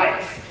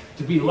life,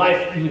 to be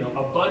life,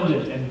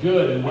 abundant and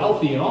good and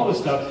wealthy and all this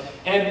stuff.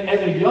 And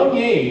at a young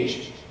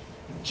age,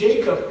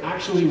 Jacob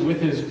actually, with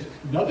his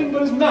nothing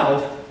but his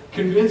mouth,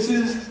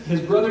 convinces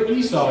his brother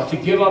Esau to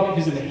give up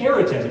his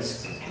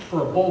inheritance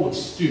for a bowl of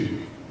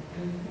stew.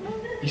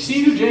 You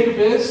see who Jacob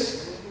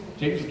is?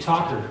 Jacob's a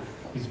talker.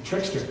 He's a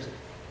trickster.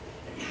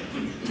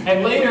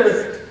 And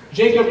later,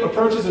 Jacob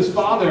approaches his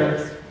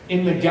father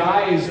in the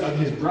guise of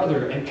his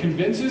brother and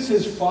convinces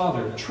his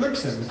father,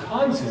 tricks him,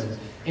 cons him,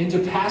 into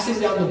passing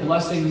down the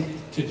blessing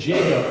to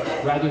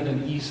Jacob rather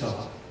than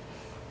Esau.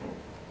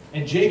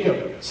 And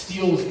Jacob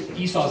steals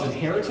Esau's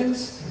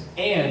inheritance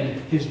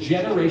and his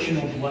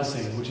generational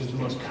blessing, which is the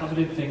most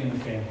coveted thing in the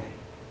family.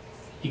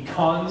 He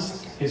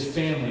cons his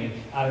family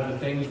out of the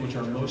things which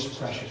are most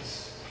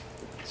precious.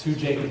 That's who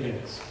Jacob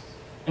is.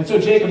 And so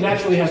Jacob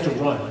naturally has to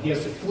run. He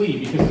has to flee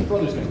because his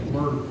brother's going to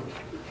murder him.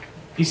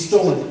 He's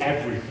stolen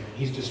everything.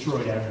 He's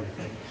destroyed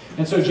everything.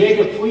 And so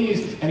Jacob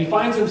flees, and he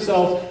finds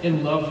himself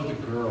in love with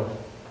a girl,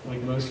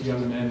 like most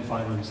young men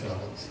find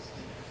themselves.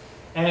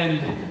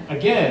 And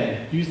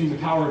again, using the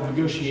power of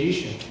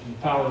negotiation and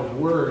the power of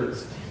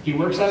words, he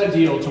works out a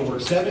deal to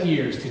work 7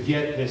 years to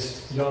get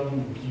this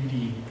young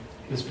beauty,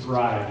 this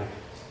bride.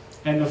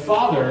 And the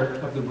father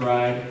of the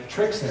bride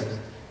tricks him.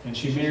 And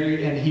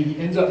he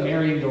ends up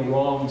marrying the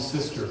wrong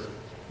sister,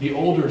 the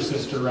older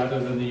sister rather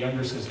than the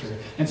younger sister.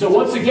 And so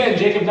once again,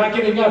 Jacob not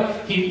giving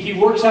up, he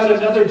works out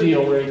another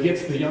deal where he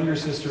gets the younger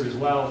sister as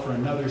well for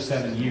another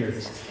 7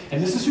 years.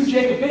 And this is who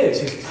Jacob is.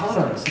 He's a con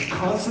artist. He's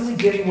constantly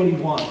getting what he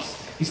wants.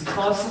 He's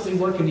constantly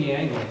working the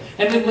angle.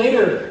 And then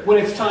later,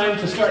 when it's time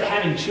to start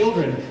having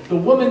children, the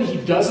woman he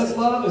doesn't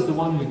love is the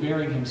one who's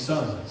bearing him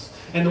sons.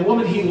 And the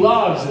woman he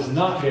loves is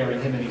not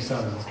bearing him any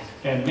sons.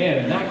 And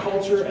man, in that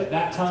culture, at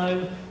that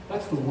time,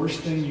 that's the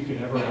worst thing you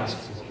could ever ask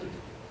for.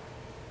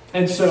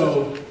 And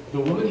so, the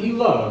woman he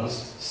loves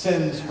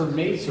sends her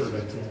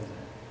maidservant to him,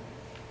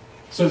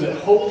 so that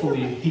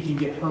hopefully he can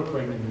get her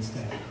pregnant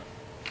instead.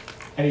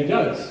 And he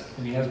does,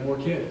 and he has more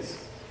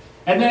kids.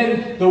 And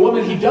then the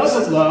woman he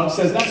doesn't love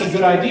says, that's a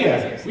good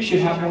idea. We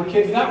should have more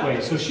kids that way.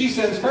 So she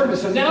sends her.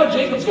 So now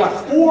Jacob's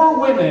got 4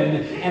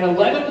 women and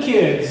 11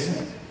 kids.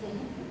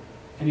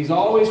 And he's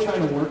always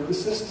trying to work the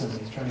system.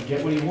 He's trying to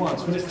get what he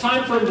wants. When it's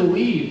time for him to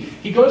leave,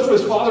 he goes to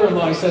his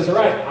father-in-law. He says, all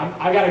right,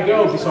 I got to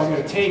go, so I'm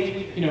going to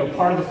take,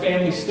 part of the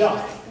family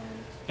stuff.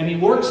 And he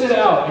works it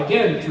out,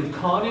 again, through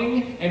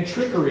conning and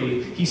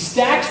trickery. He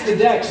stacks the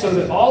deck so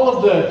that all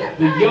of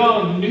the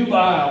young,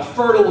 nubile,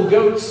 fertile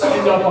goats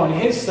end up on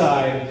his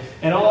side,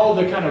 and all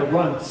the kind of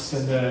runts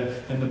and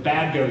the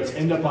bad goats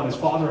end up on his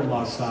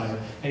father-in-law's side.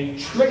 And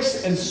he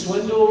tricks and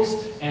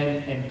swindles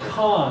and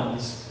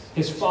cons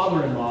his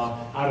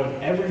father-in-law out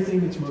of everything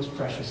that's most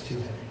precious to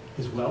him.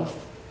 His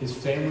wealth, his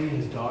family,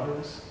 his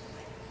daughters.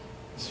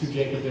 That's who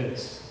Jacob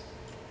is.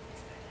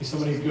 He's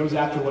somebody who goes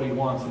after what he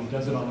wants, and he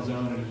does it on his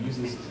own, and he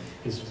uses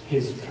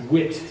his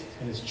wit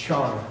and his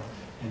charm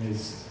and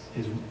his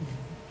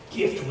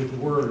gift with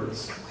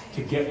words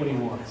to get what he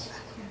wants.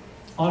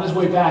 On his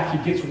way back,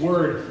 he gets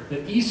word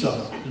that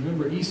Esau, you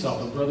remember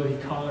Esau, the brother he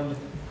conned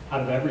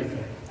out of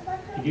everything.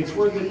 He gets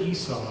word that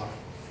Esau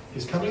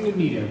is coming to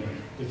meet him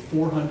with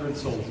 400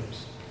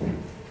 soldiers.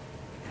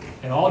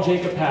 And all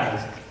Jacob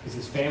has is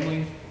his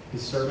family,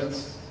 his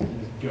servants, and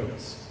his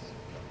goats.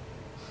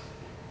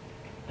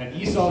 And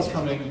Esau is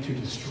coming to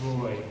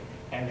destroy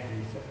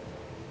everything.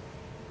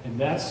 And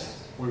that's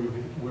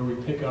where we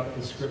pick up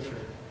the scripture.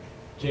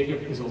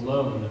 Jacob is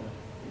alone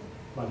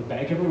by the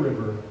bank of a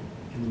river,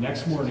 and the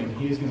next morning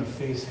he is going to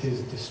face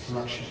his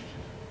destruction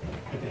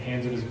at the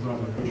hands of his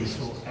brother who he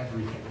stole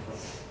everything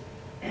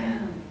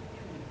from.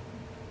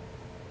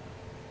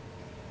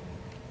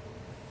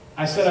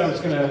 I said I was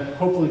going to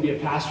hopefully be a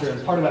pastor,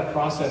 and part of that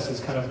process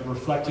is kind of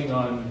reflecting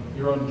on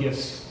your own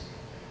gifts.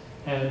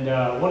 And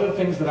one of the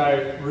things that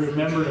I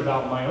remembered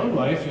about my own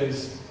life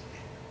is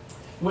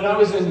when I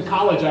was in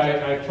college,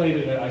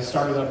 I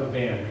started up a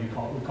band. We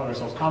called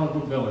ourselves Comic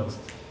Book Villains.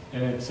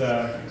 And it's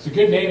a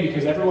good name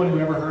because everyone who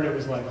ever heard it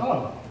was like,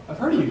 oh, I've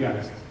heard of you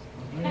guys.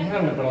 I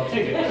haven't, but I'll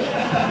take it.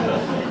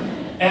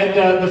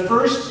 And the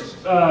first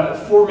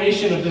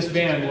formation of this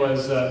band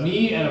was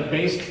me and a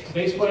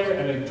bass player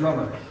and a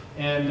drummer.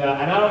 And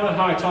I don't know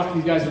how I talked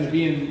these guys into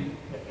being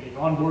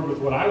on board with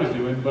what I was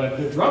doing, but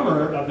the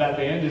drummer of that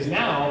band is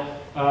now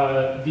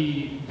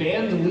the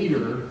band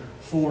leader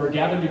for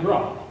Gavin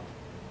DeGraw.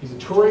 He's a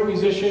touring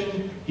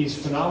musician.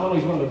 He's phenomenal.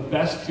 He's one of the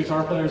best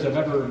guitar players I've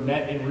ever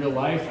met in real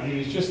life. I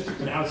mean, he's just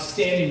an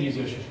outstanding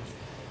musician.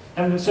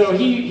 And so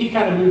he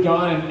kind of moved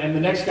on, and the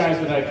next guys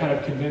that I kind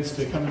of convinced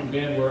to come in the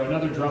band were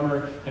another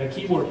drummer and a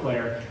keyboard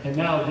player, and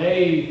now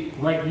they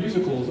write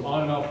musicals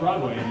on and off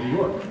Broadway in New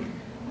York.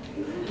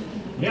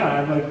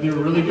 Yeah, they're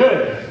really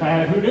good.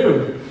 Who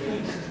knew?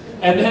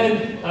 And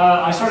then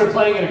I started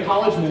playing in a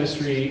college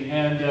ministry,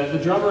 and the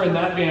drummer in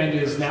that band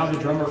is now the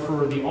drummer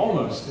for The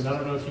Almost. And I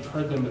don't know if you've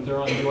heard them, but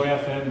they're on Joy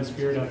FM and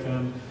Spirit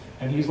FM.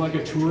 And he's like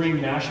a touring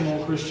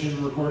national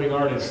Christian recording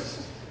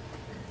artist.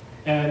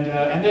 And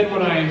then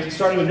when I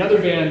started another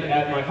band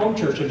at my home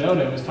church in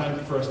Nona, it was time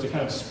for us to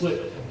kind of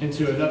split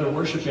into another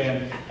worship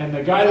band. And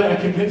the guy that I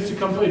convinced to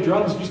come play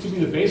drums used to be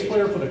the bass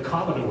player for the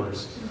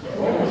Commodores.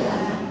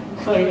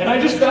 And I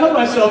just found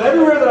myself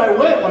everywhere that I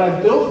went when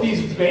I built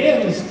these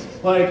bands.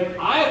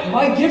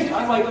 My gift,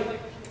 I'm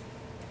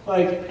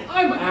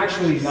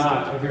actually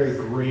not a very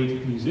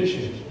great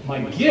musician. My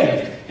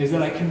gift is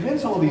that I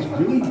convince all these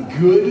really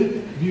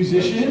good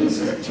musicians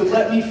to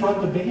let me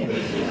front the band.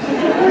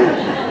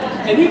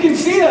 And you can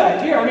see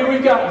that here. I mean,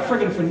 we've got a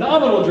freaking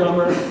phenomenal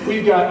drummer.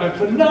 We've got a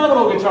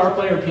phenomenal guitar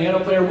player,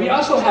 piano player. We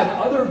also have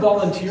other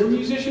volunteer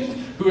musicians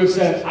who have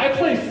said, I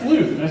play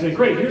flute. And I say,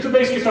 great, here's a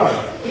bass guitar.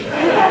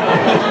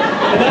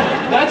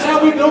 That's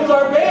how we built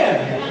our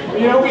band.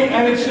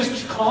 And it's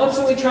just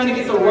constantly trying to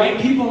get the right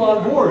people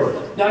on board.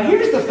 Now,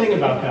 here's the thing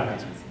about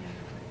that.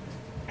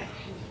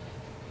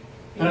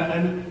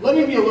 And let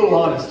me be a little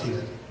honest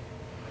here.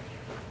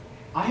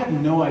 I have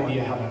no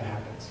idea how that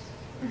happens.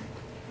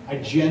 I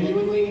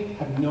genuinely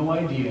have no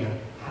idea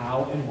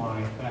how and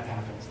why that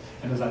happens.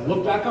 And as I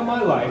look back on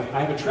my life, I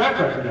have a track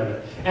record of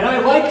it. And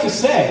I like to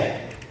say,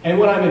 and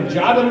when I'm in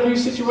job interview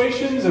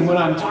situations and when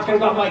I'm talking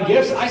about my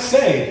gifts, I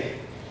say,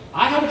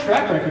 I have a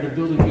track record of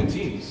building good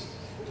teams.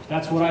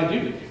 That's what I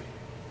do.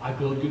 I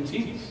build good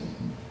teams.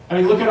 I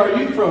mean, look at our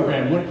youth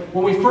program.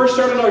 When we first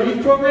started our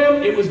youth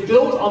program, it was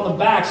built on the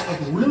backs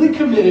of really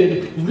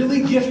committed,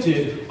 really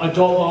gifted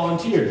adult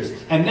volunteers.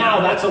 And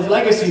now that's a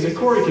legacy that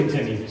Corey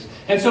continues.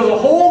 And so the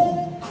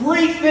whole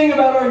great thing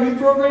about our youth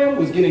program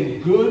was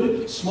getting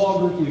good small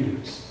group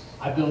leaders.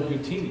 I build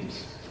good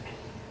teams.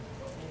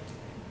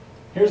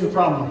 Here's the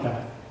problem with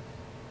that.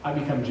 I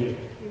become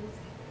Jacob.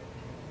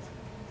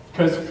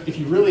 Because if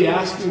you really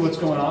ask me what's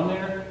going on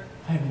there,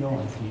 I have no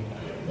idea.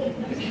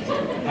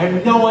 I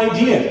have no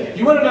idea.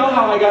 You want to know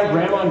how I got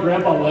Grandma and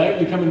Grandpa Legg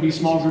to come and be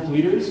small group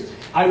leaders?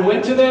 I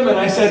went to them and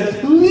I said,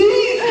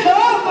 please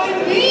come,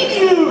 I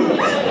need you.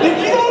 If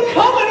you don't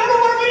come, I don't know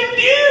what I'm going to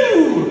do.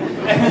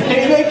 And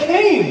they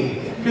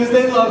came because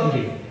they loved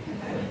me.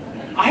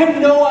 I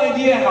have no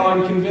idea how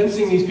I'm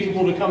convincing these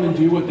people to come and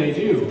do what they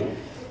do.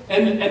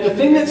 And the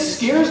thing that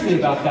scares me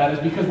about that is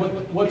because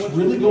what's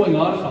really going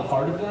on at the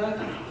heart of that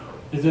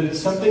is that it's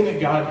something that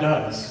God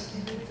does.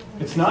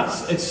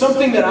 It's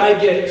something that I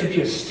get to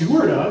be a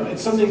steward of.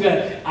 It's something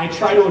that I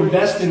try to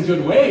invest in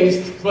good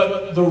ways.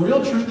 But the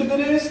real truth of it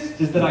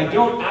is that I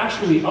don't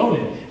actually own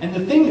it. And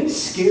the thing that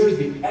scares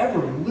the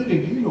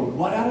ever-living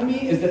you-know-what out of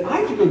me is that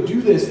I have to go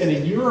do this in a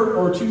year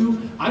or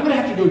two. I'm going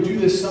to have to go do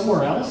this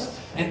somewhere else.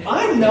 And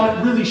I'm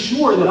not really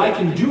sure that I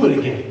can do it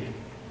again.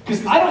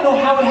 Because I don't know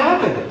how it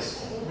happens.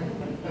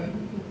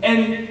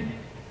 And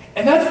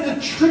that's the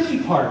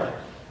tricky part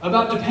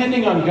about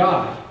depending on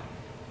God.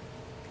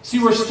 See,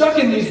 we're stuck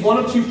in these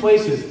one of two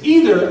places.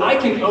 Either I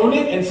can own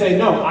it and say,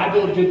 no, I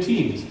build good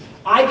teams.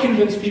 I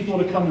convince people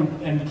to come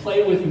and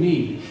play with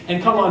me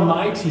and come on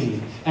my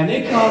team. And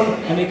they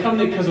come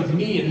because of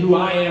me and who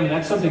I am, and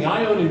that's something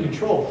I own and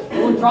control.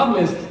 The only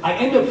problem is I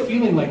end up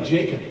feeling like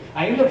Jacob.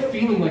 I end up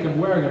feeling like I'm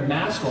wearing a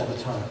mask all the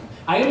time.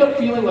 I end up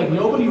feeling like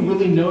nobody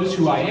really knows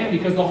who I am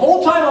because the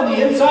whole time on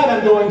the inside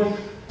I'm going,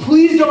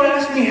 please don't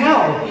ask me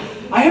how.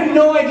 I have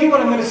no idea what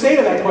I'm going to say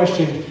to that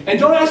question. And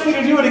don't ask me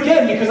to do it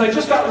again because I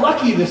just got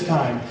lucky this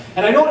time.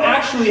 And I don't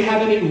actually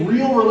have any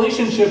real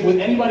relationship with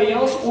anybody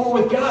else or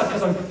with God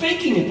because I'm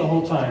faking it the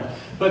whole time.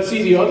 But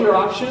see, the other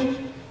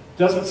option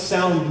doesn't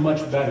sound much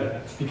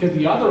better. Because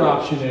the other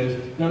option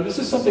is, no, this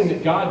is something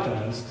that God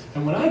does.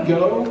 And when I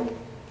go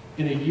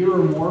in a year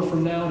or more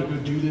from now to go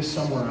do this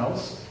somewhere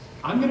else,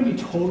 I'm going to be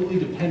totally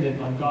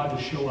dependent on God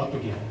to show up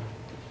again.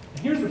 And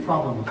here's the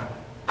problem with that.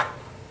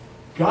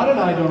 God and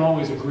I don't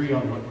always agree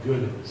on what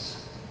good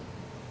is.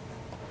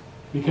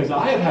 Because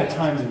I have had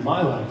times in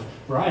my life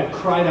where I have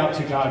cried out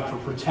to God for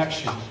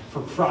protection,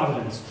 for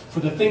providence,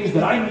 for the things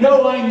that I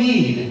know I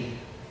need,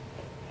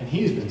 and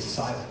He has been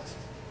silent.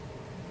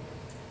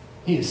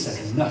 He has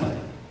said nothing.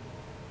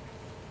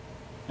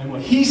 And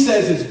what He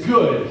says is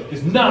good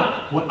is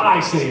not what I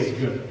say is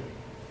good.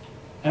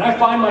 And I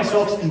find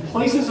myself in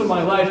places of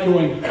my life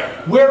going,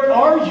 where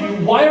are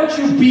you? Why aren't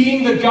you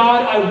being the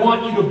God I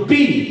want you to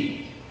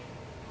be?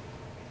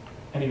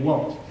 And He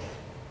won't.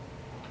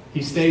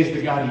 He stays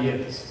the God He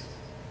is.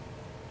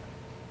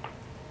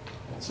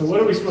 So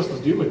what are we supposed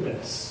to do with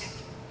this?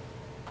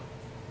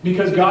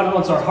 Because God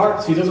wants our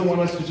hearts. He doesn't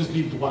want us to just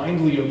be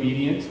blindly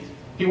obedient.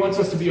 He wants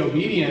us to be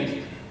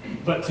obedient,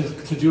 but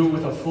to do it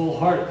with a full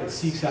heart that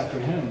seeks after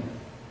Him.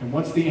 And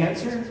what's the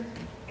answer?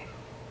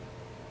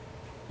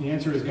 The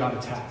answer is God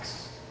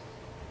attacks.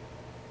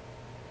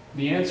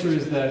 The answer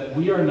is that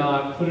we are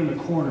not put in a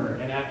corner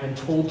and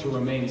told to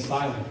remain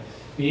silent.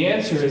 The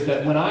answer is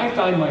that when I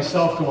find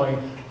myself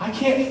going, I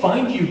can't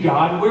find you,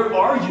 God. Where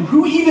are you?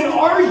 Who even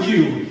are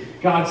you?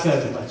 God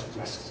says, let's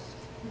wrestle.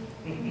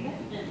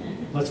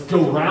 Let's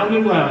go round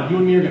and round. You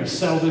and me are going to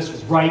settle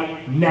this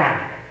right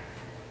now.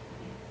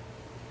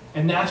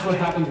 And that's what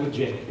happens with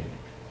Jacob.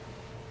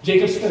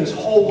 Jacob spent his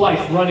whole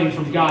life running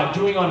from God,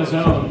 doing on his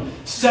own,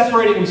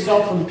 separating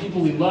himself from the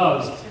people he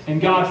loves. And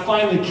God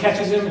finally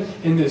catches him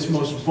in this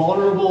most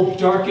vulnerable,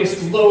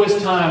 darkest,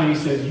 lowest time. And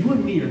He says, you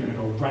and me are going to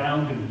go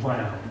round and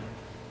round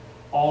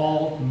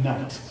all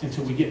night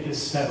until we get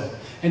this settled.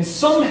 And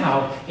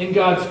somehow, in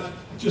God's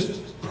just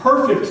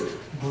perfect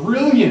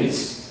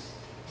brilliance,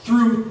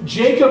 through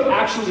Jacob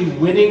actually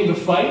winning the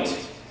fight,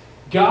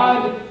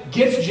 God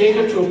gets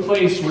Jacob to a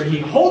place where he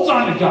holds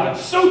on to God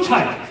so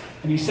tight,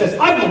 and He says,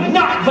 I will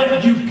not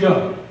let you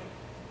go.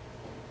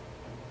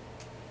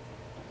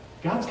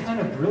 God's kind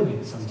of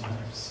brilliant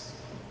sometimes.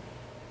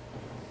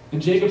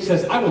 And Jacob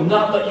says, I will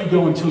not let you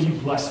go until you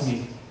bless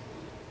me.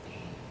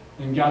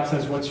 And God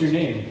says, what's your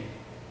name?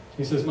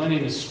 He says, my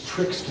name is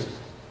Trickster.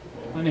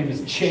 My name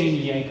is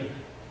Chain Yanker.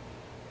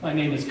 My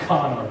name is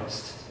Con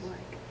Artist.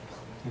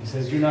 And He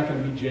says, you're not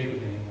going to be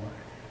Jacob anymore.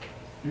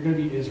 You're going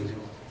to be Israel.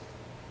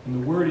 And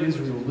the word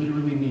Israel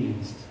literally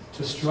means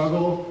to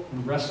struggle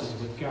and wrestle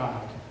with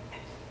God.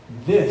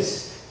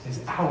 This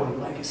is our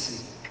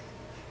legacy.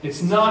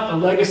 It's not a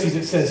legacy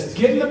that says,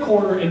 get in the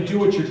corner and do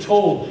what you're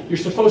told. You're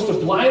supposed to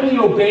blindly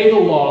obey the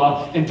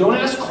law and don't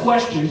ask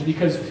questions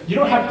because you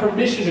don't have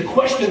permission to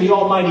question the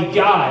Almighty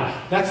God.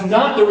 That's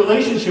not the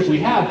relationship we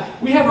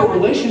have. We have a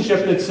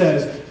relationship that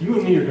says, you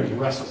and me are going to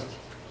wrestle.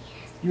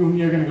 You and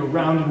me are going to go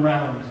round and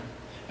round.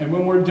 And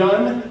when we're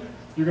done,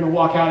 you're going to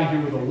walk out of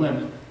here with a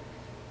limp.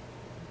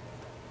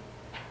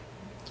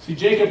 See,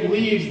 Jacob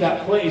leaves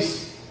that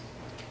place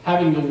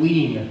having to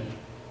lean,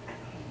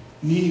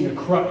 needing a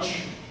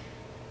crutch.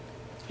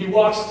 He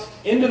walks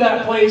into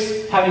that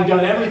place having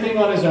done everything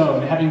on his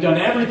own, having done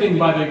everything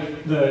by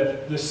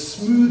the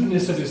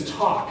smoothness of his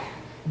talk,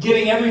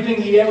 getting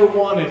everything he ever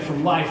wanted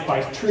from life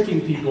by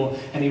tricking people,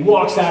 and he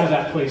walks out of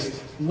that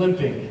place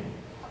limping,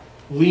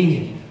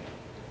 leaning,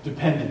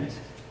 dependent.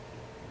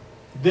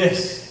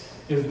 This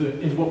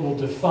is what will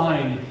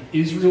define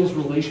Israel's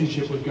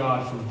relationship with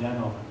God from then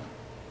on.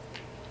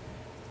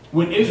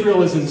 When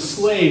Israel is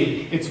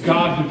enslaved, it's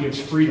God who gives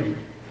freedom.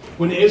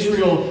 When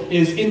Israel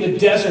is in the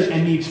desert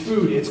and needs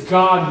food, it's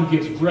God who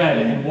gives bread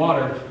and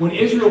water. When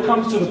Israel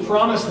comes to the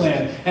promised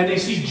land and they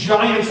see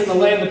giants in the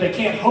land that they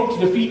can't hope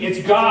to defeat,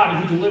 it's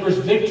God who delivers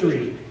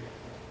victory.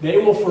 They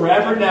will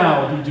forever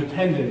now be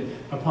dependent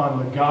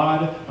upon the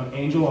God of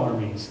angel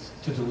armies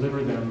to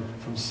deliver them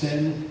from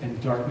sin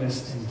and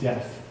darkness and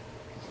death.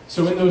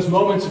 So in those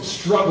moments of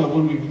struggle,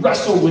 when we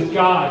wrestle with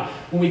God,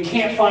 when we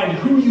can't find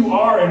who you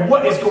are and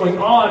what is going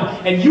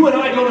on, and you and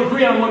I don't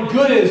agree on what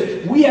good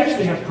is, we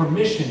actually have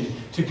permission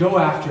to go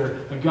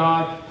after a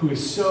God who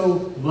is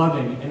so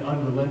loving and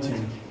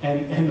unrelenting.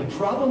 And the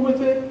problem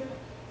with it,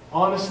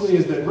 honestly,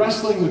 is that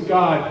wrestling with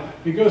God,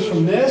 it goes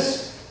from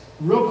this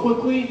real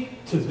quickly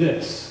to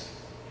this.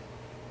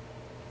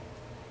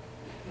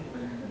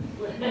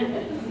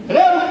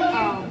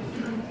 Hello?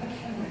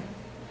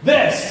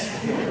 This.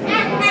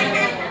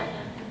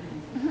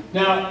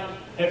 Now,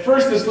 at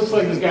first this looks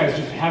like this guy is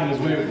just having his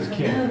way with his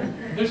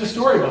kid. There's a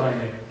story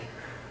behind it.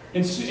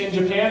 In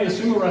Japan, the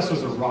sumo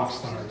wrestlers are rock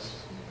stars.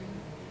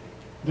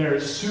 They're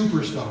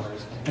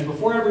superstars. And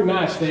before every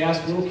match, they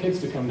ask little kids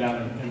to come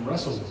down and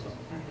wrestle with them.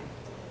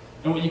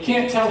 And what you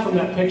can't tell from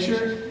that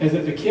picture is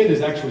that the kid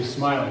is actually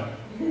smiling.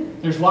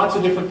 There's lots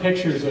of different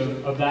pictures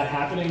of that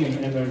happening,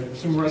 and the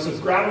sumo wrestlers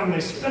grab them,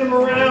 they spin them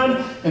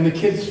around, and the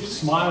kids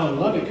smile and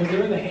love it because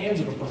they're in the hands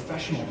of a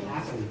professional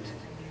athlete.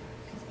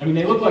 I mean,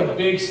 they look like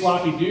big,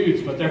 sloppy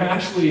dudes, but they're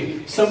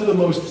actually some of the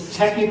most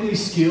technically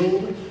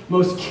skilled,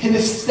 most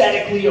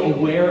kinesthetically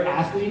aware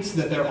athletes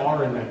that there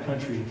are in that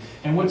country.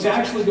 And what's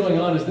actually going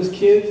on is this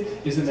kid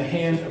is in the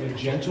hands of a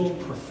gentle,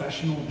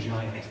 professional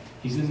giant.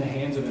 He's in the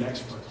hands of an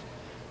expert.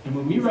 And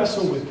when we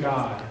wrestle with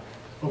God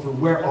over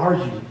where are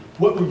you,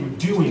 what were you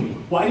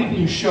doing, why didn't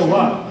you show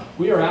up,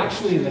 we are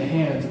actually in the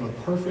hands of a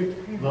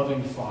perfect,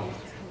 loving Father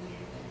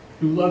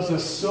who loves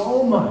us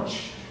so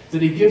much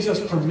that he gives us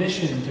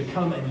permission to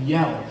come and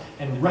yell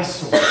and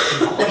wrestle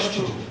and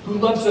question, who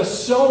loves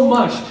us so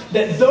much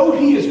that though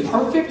he is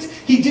perfect,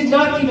 he did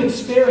not even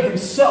spare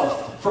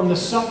himself from the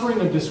suffering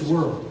of this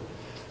world,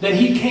 that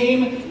he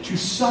came to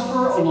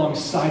suffer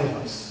alongside of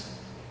us,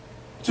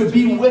 to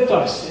be with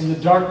us in the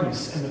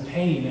darkness and the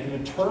pain and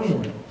the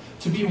turmoil,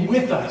 to be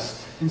with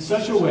us in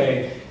such a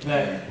way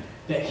that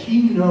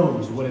he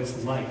knows what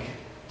it's like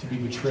to be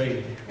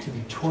betrayed, to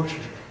be tortured,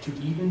 to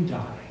even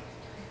die.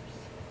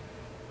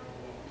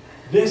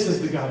 This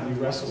is the God we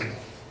wrestle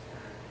with.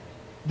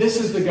 This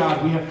is the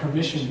God we have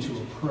permission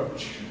to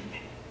approach.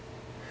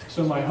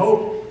 So my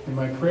hope and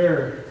my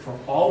prayer for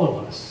all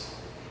of us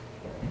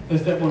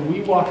is that when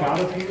we walk out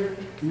of here,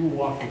 we will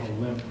walk with a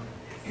limp.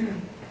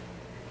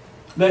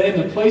 That in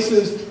the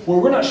places where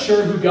we're not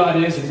sure who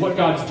God is and what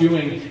God's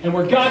doing, and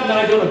where God and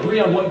I don't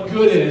agree on what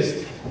good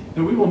is,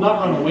 that we will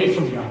not run away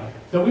from God.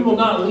 That we will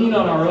not lean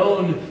on our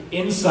own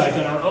insight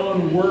and our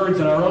own words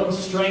and our own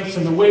strengths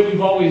and the way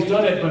we've always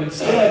done it, but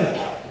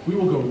instead, we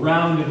will go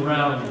round and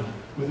round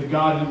with a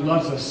God who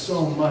loves us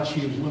so much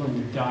he was willing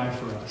to die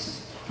for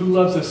us. Who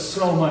loves us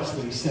so much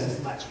that he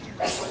says, let's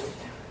wrestle with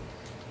him.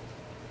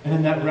 And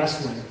in that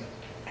wrestling,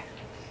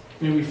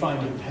 may we find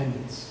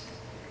dependence.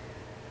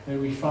 May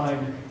we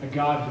find a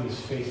God who is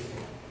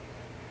faithful.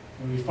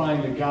 May we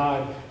find a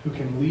God who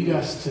can lead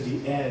us to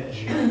the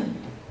edge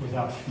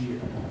without fear.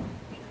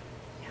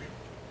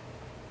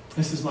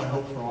 This is my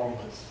hope for all of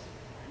us.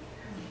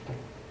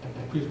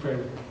 Please pray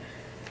with me.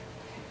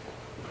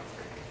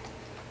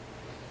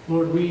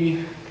 Lord,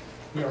 we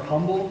are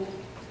humble,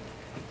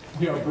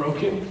 we are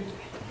broken,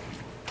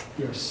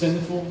 we are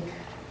sinful.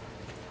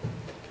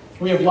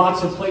 We have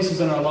lots of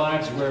places in our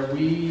lives where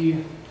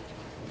we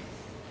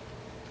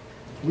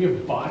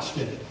have botched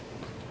it.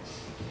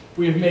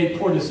 We have made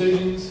poor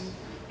decisions.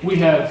 We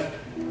have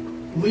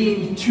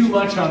leaned too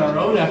much on our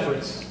own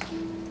efforts.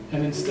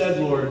 And instead,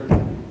 Lord,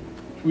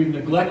 we've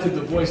neglected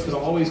the voice that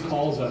always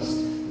calls us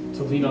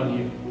to lean on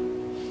you.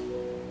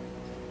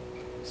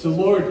 So,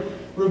 Lord,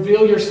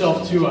 reveal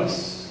yourself to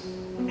us.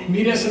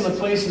 Meet us in the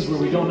places where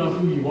we don't know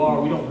who you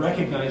are, we don't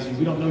recognize you,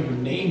 we don't know your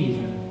name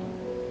even.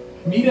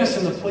 Meet us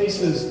in the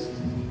places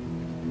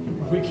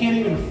where we can't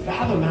even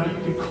fathom how you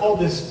could call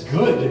this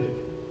good.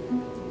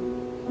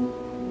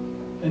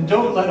 And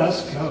don't let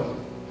us go.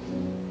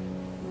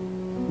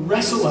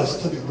 Wrestle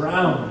us to the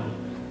ground.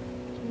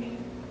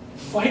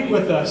 Fight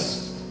with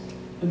us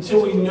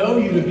until we know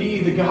you to be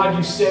the God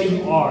you say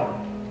you are.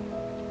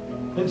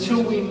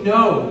 Until we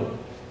know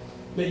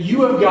that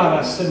you have got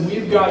us and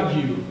we've got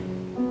you.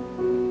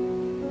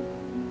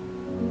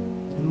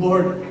 And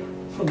Lord,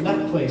 from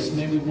that place,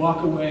 may we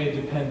walk away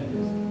dependent,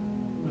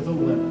 with a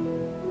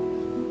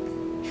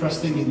limp,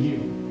 trusting in you.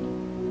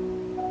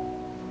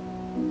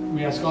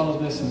 We ask all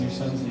of this in your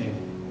Son's name.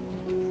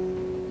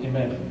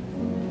 Amen.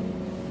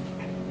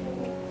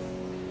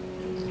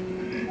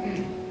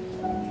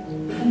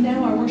 And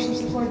now our worship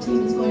support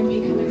team is going to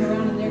be coming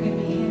around and they're going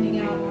to be handing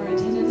out our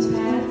attendance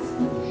pads.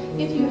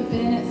 If you have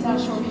been at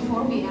South Shore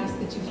before, we ask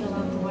that you fill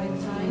out the white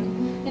sign.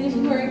 And if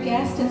you are a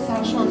guest at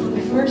South Shore for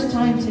the first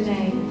time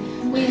today,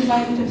 we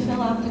invite you to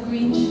fill out the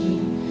green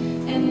sheet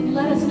and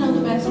let us know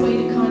the best way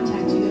to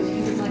contact you if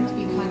you would like to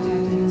be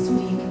contacted this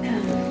week.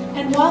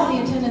 And while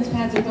the attendance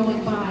pads are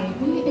going by,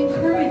 we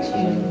encourage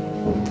you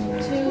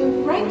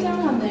to write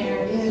down on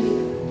there if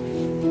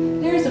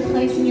there is a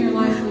place in your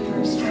life where you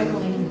are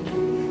struggling,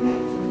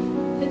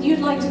 that you'd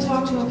like to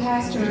talk to a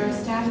pastor or a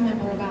staff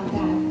member about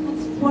that.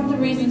 one of the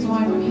reasons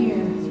why we're here.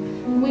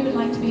 And we would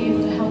like to be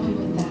able to help you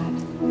with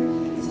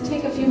that. So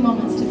take a few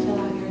moments to fill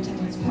out your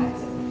attendance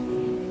packet.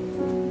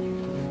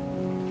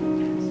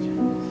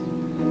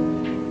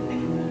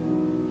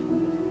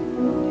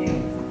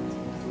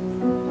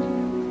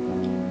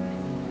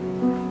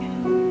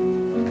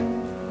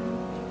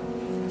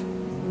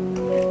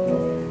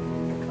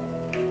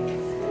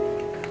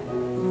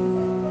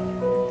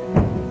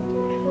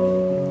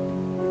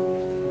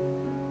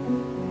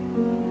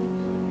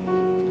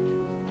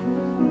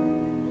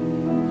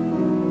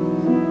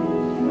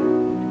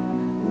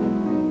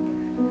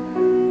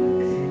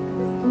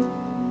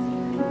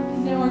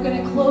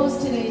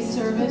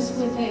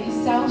 With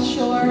a South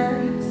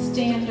Shore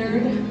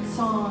standard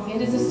song.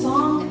 It is a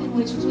song in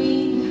which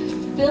we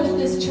built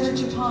this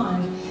church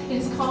upon. It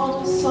is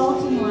called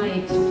Salt and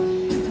Light.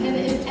 And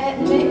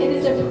it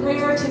is a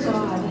prayer to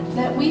God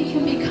that we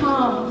can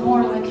become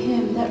more like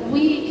Him, that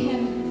we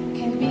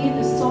can be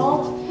the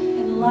salt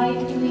and light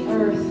in the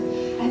earth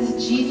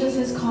as Jesus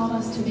has called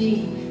us to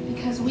be,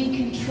 because we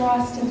can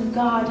trust in the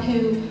God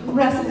who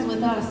wrestles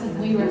with us and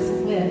we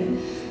wrestle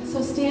with.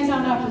 So stand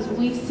on up as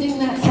we sing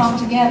that song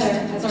together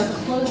as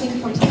our closing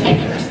for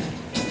today.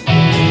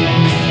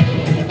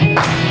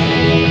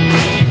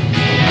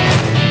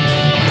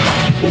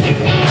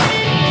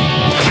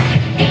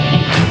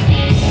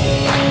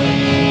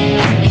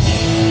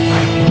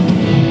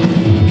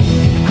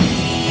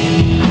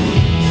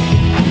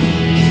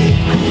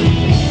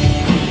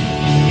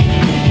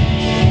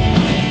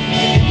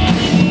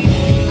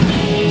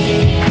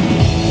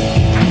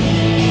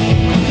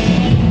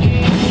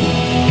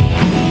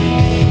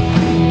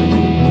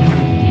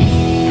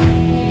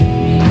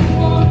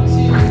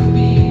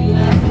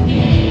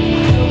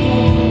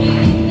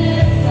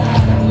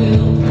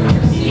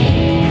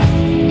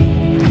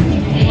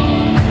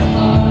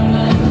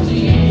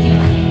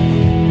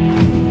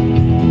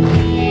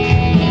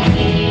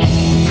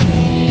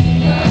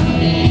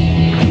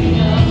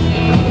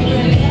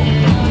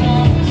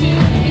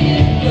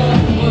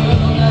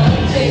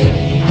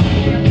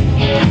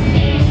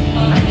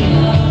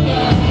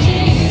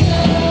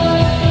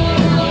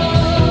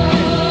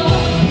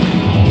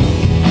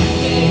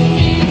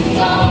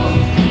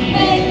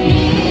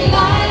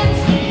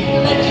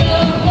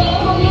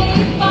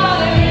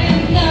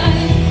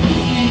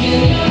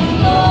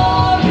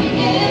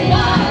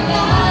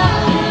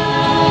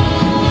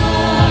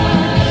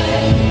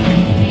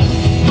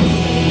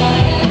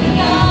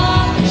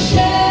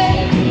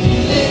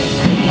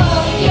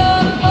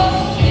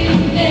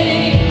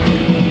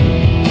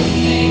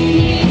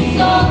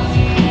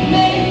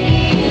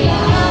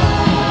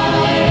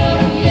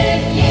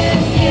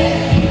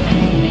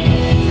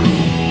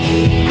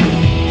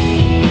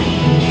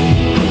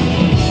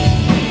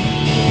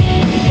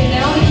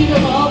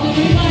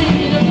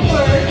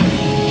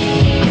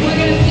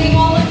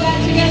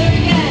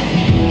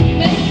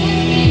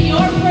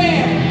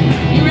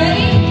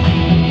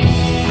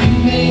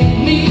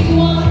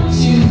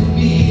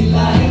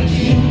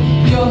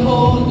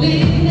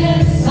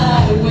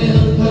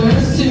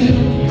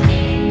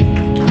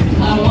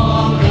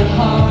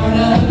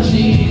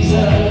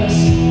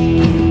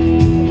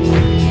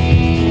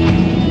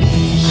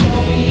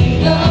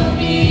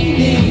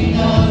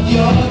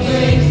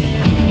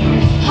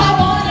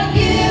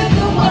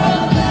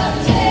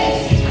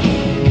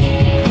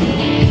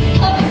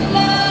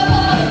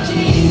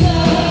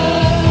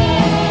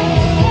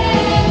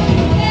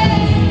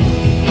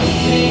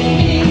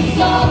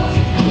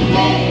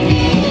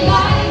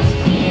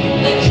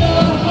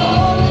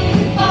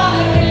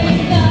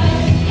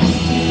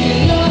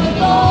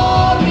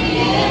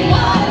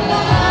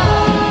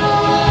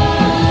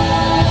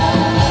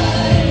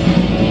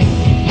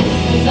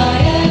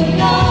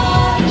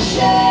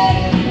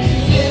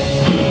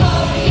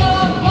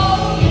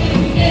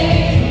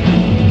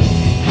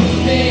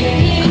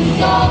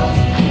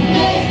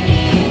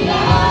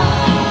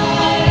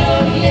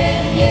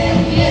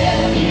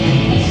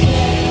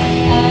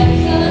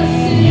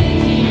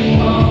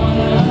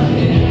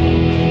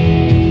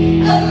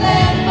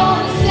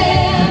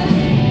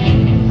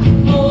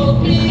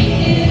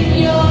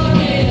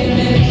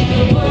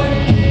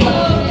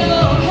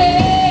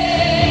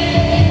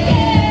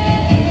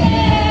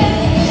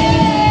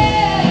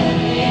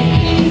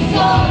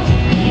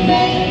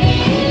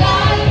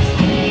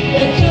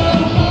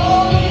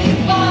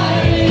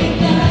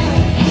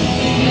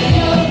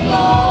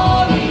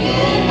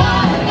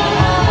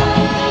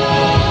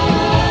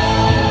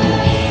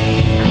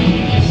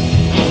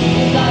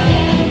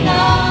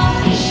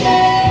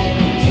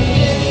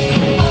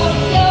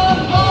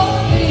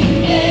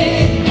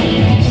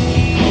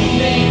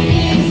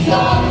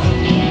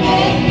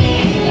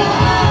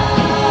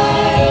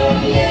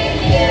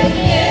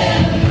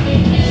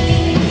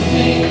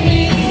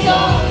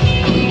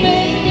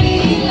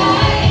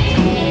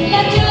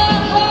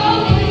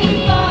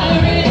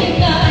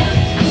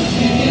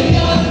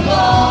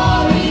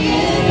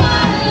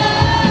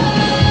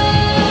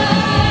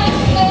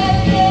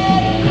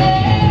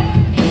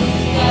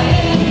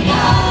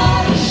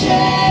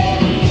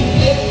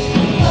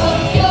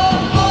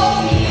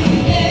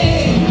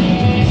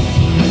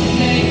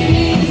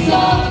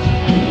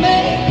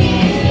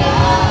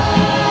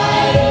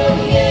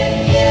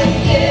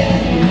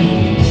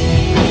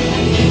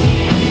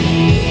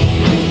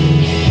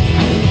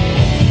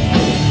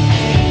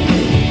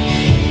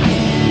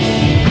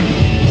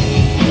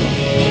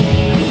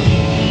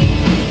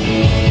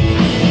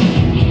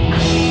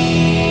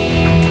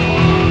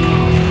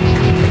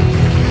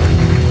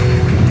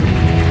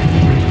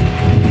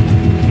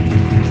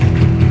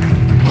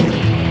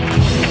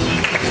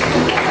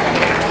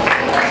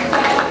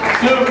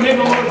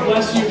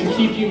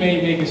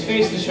 his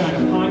face to shine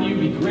upon you,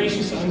 be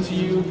gracious unto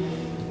you,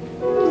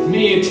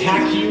 may he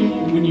attack you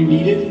when you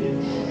need it.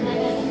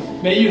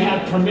 May you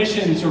have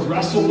permission to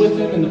wrestle with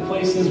him in the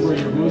places where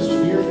you're most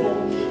fearful,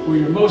 where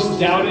you're most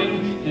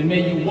doubting, and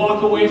may you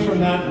walk away from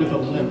that with a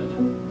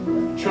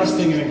limp,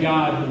 trusting in a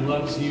God who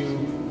loves you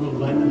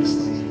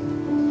relentlessly.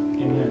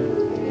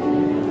 Amen.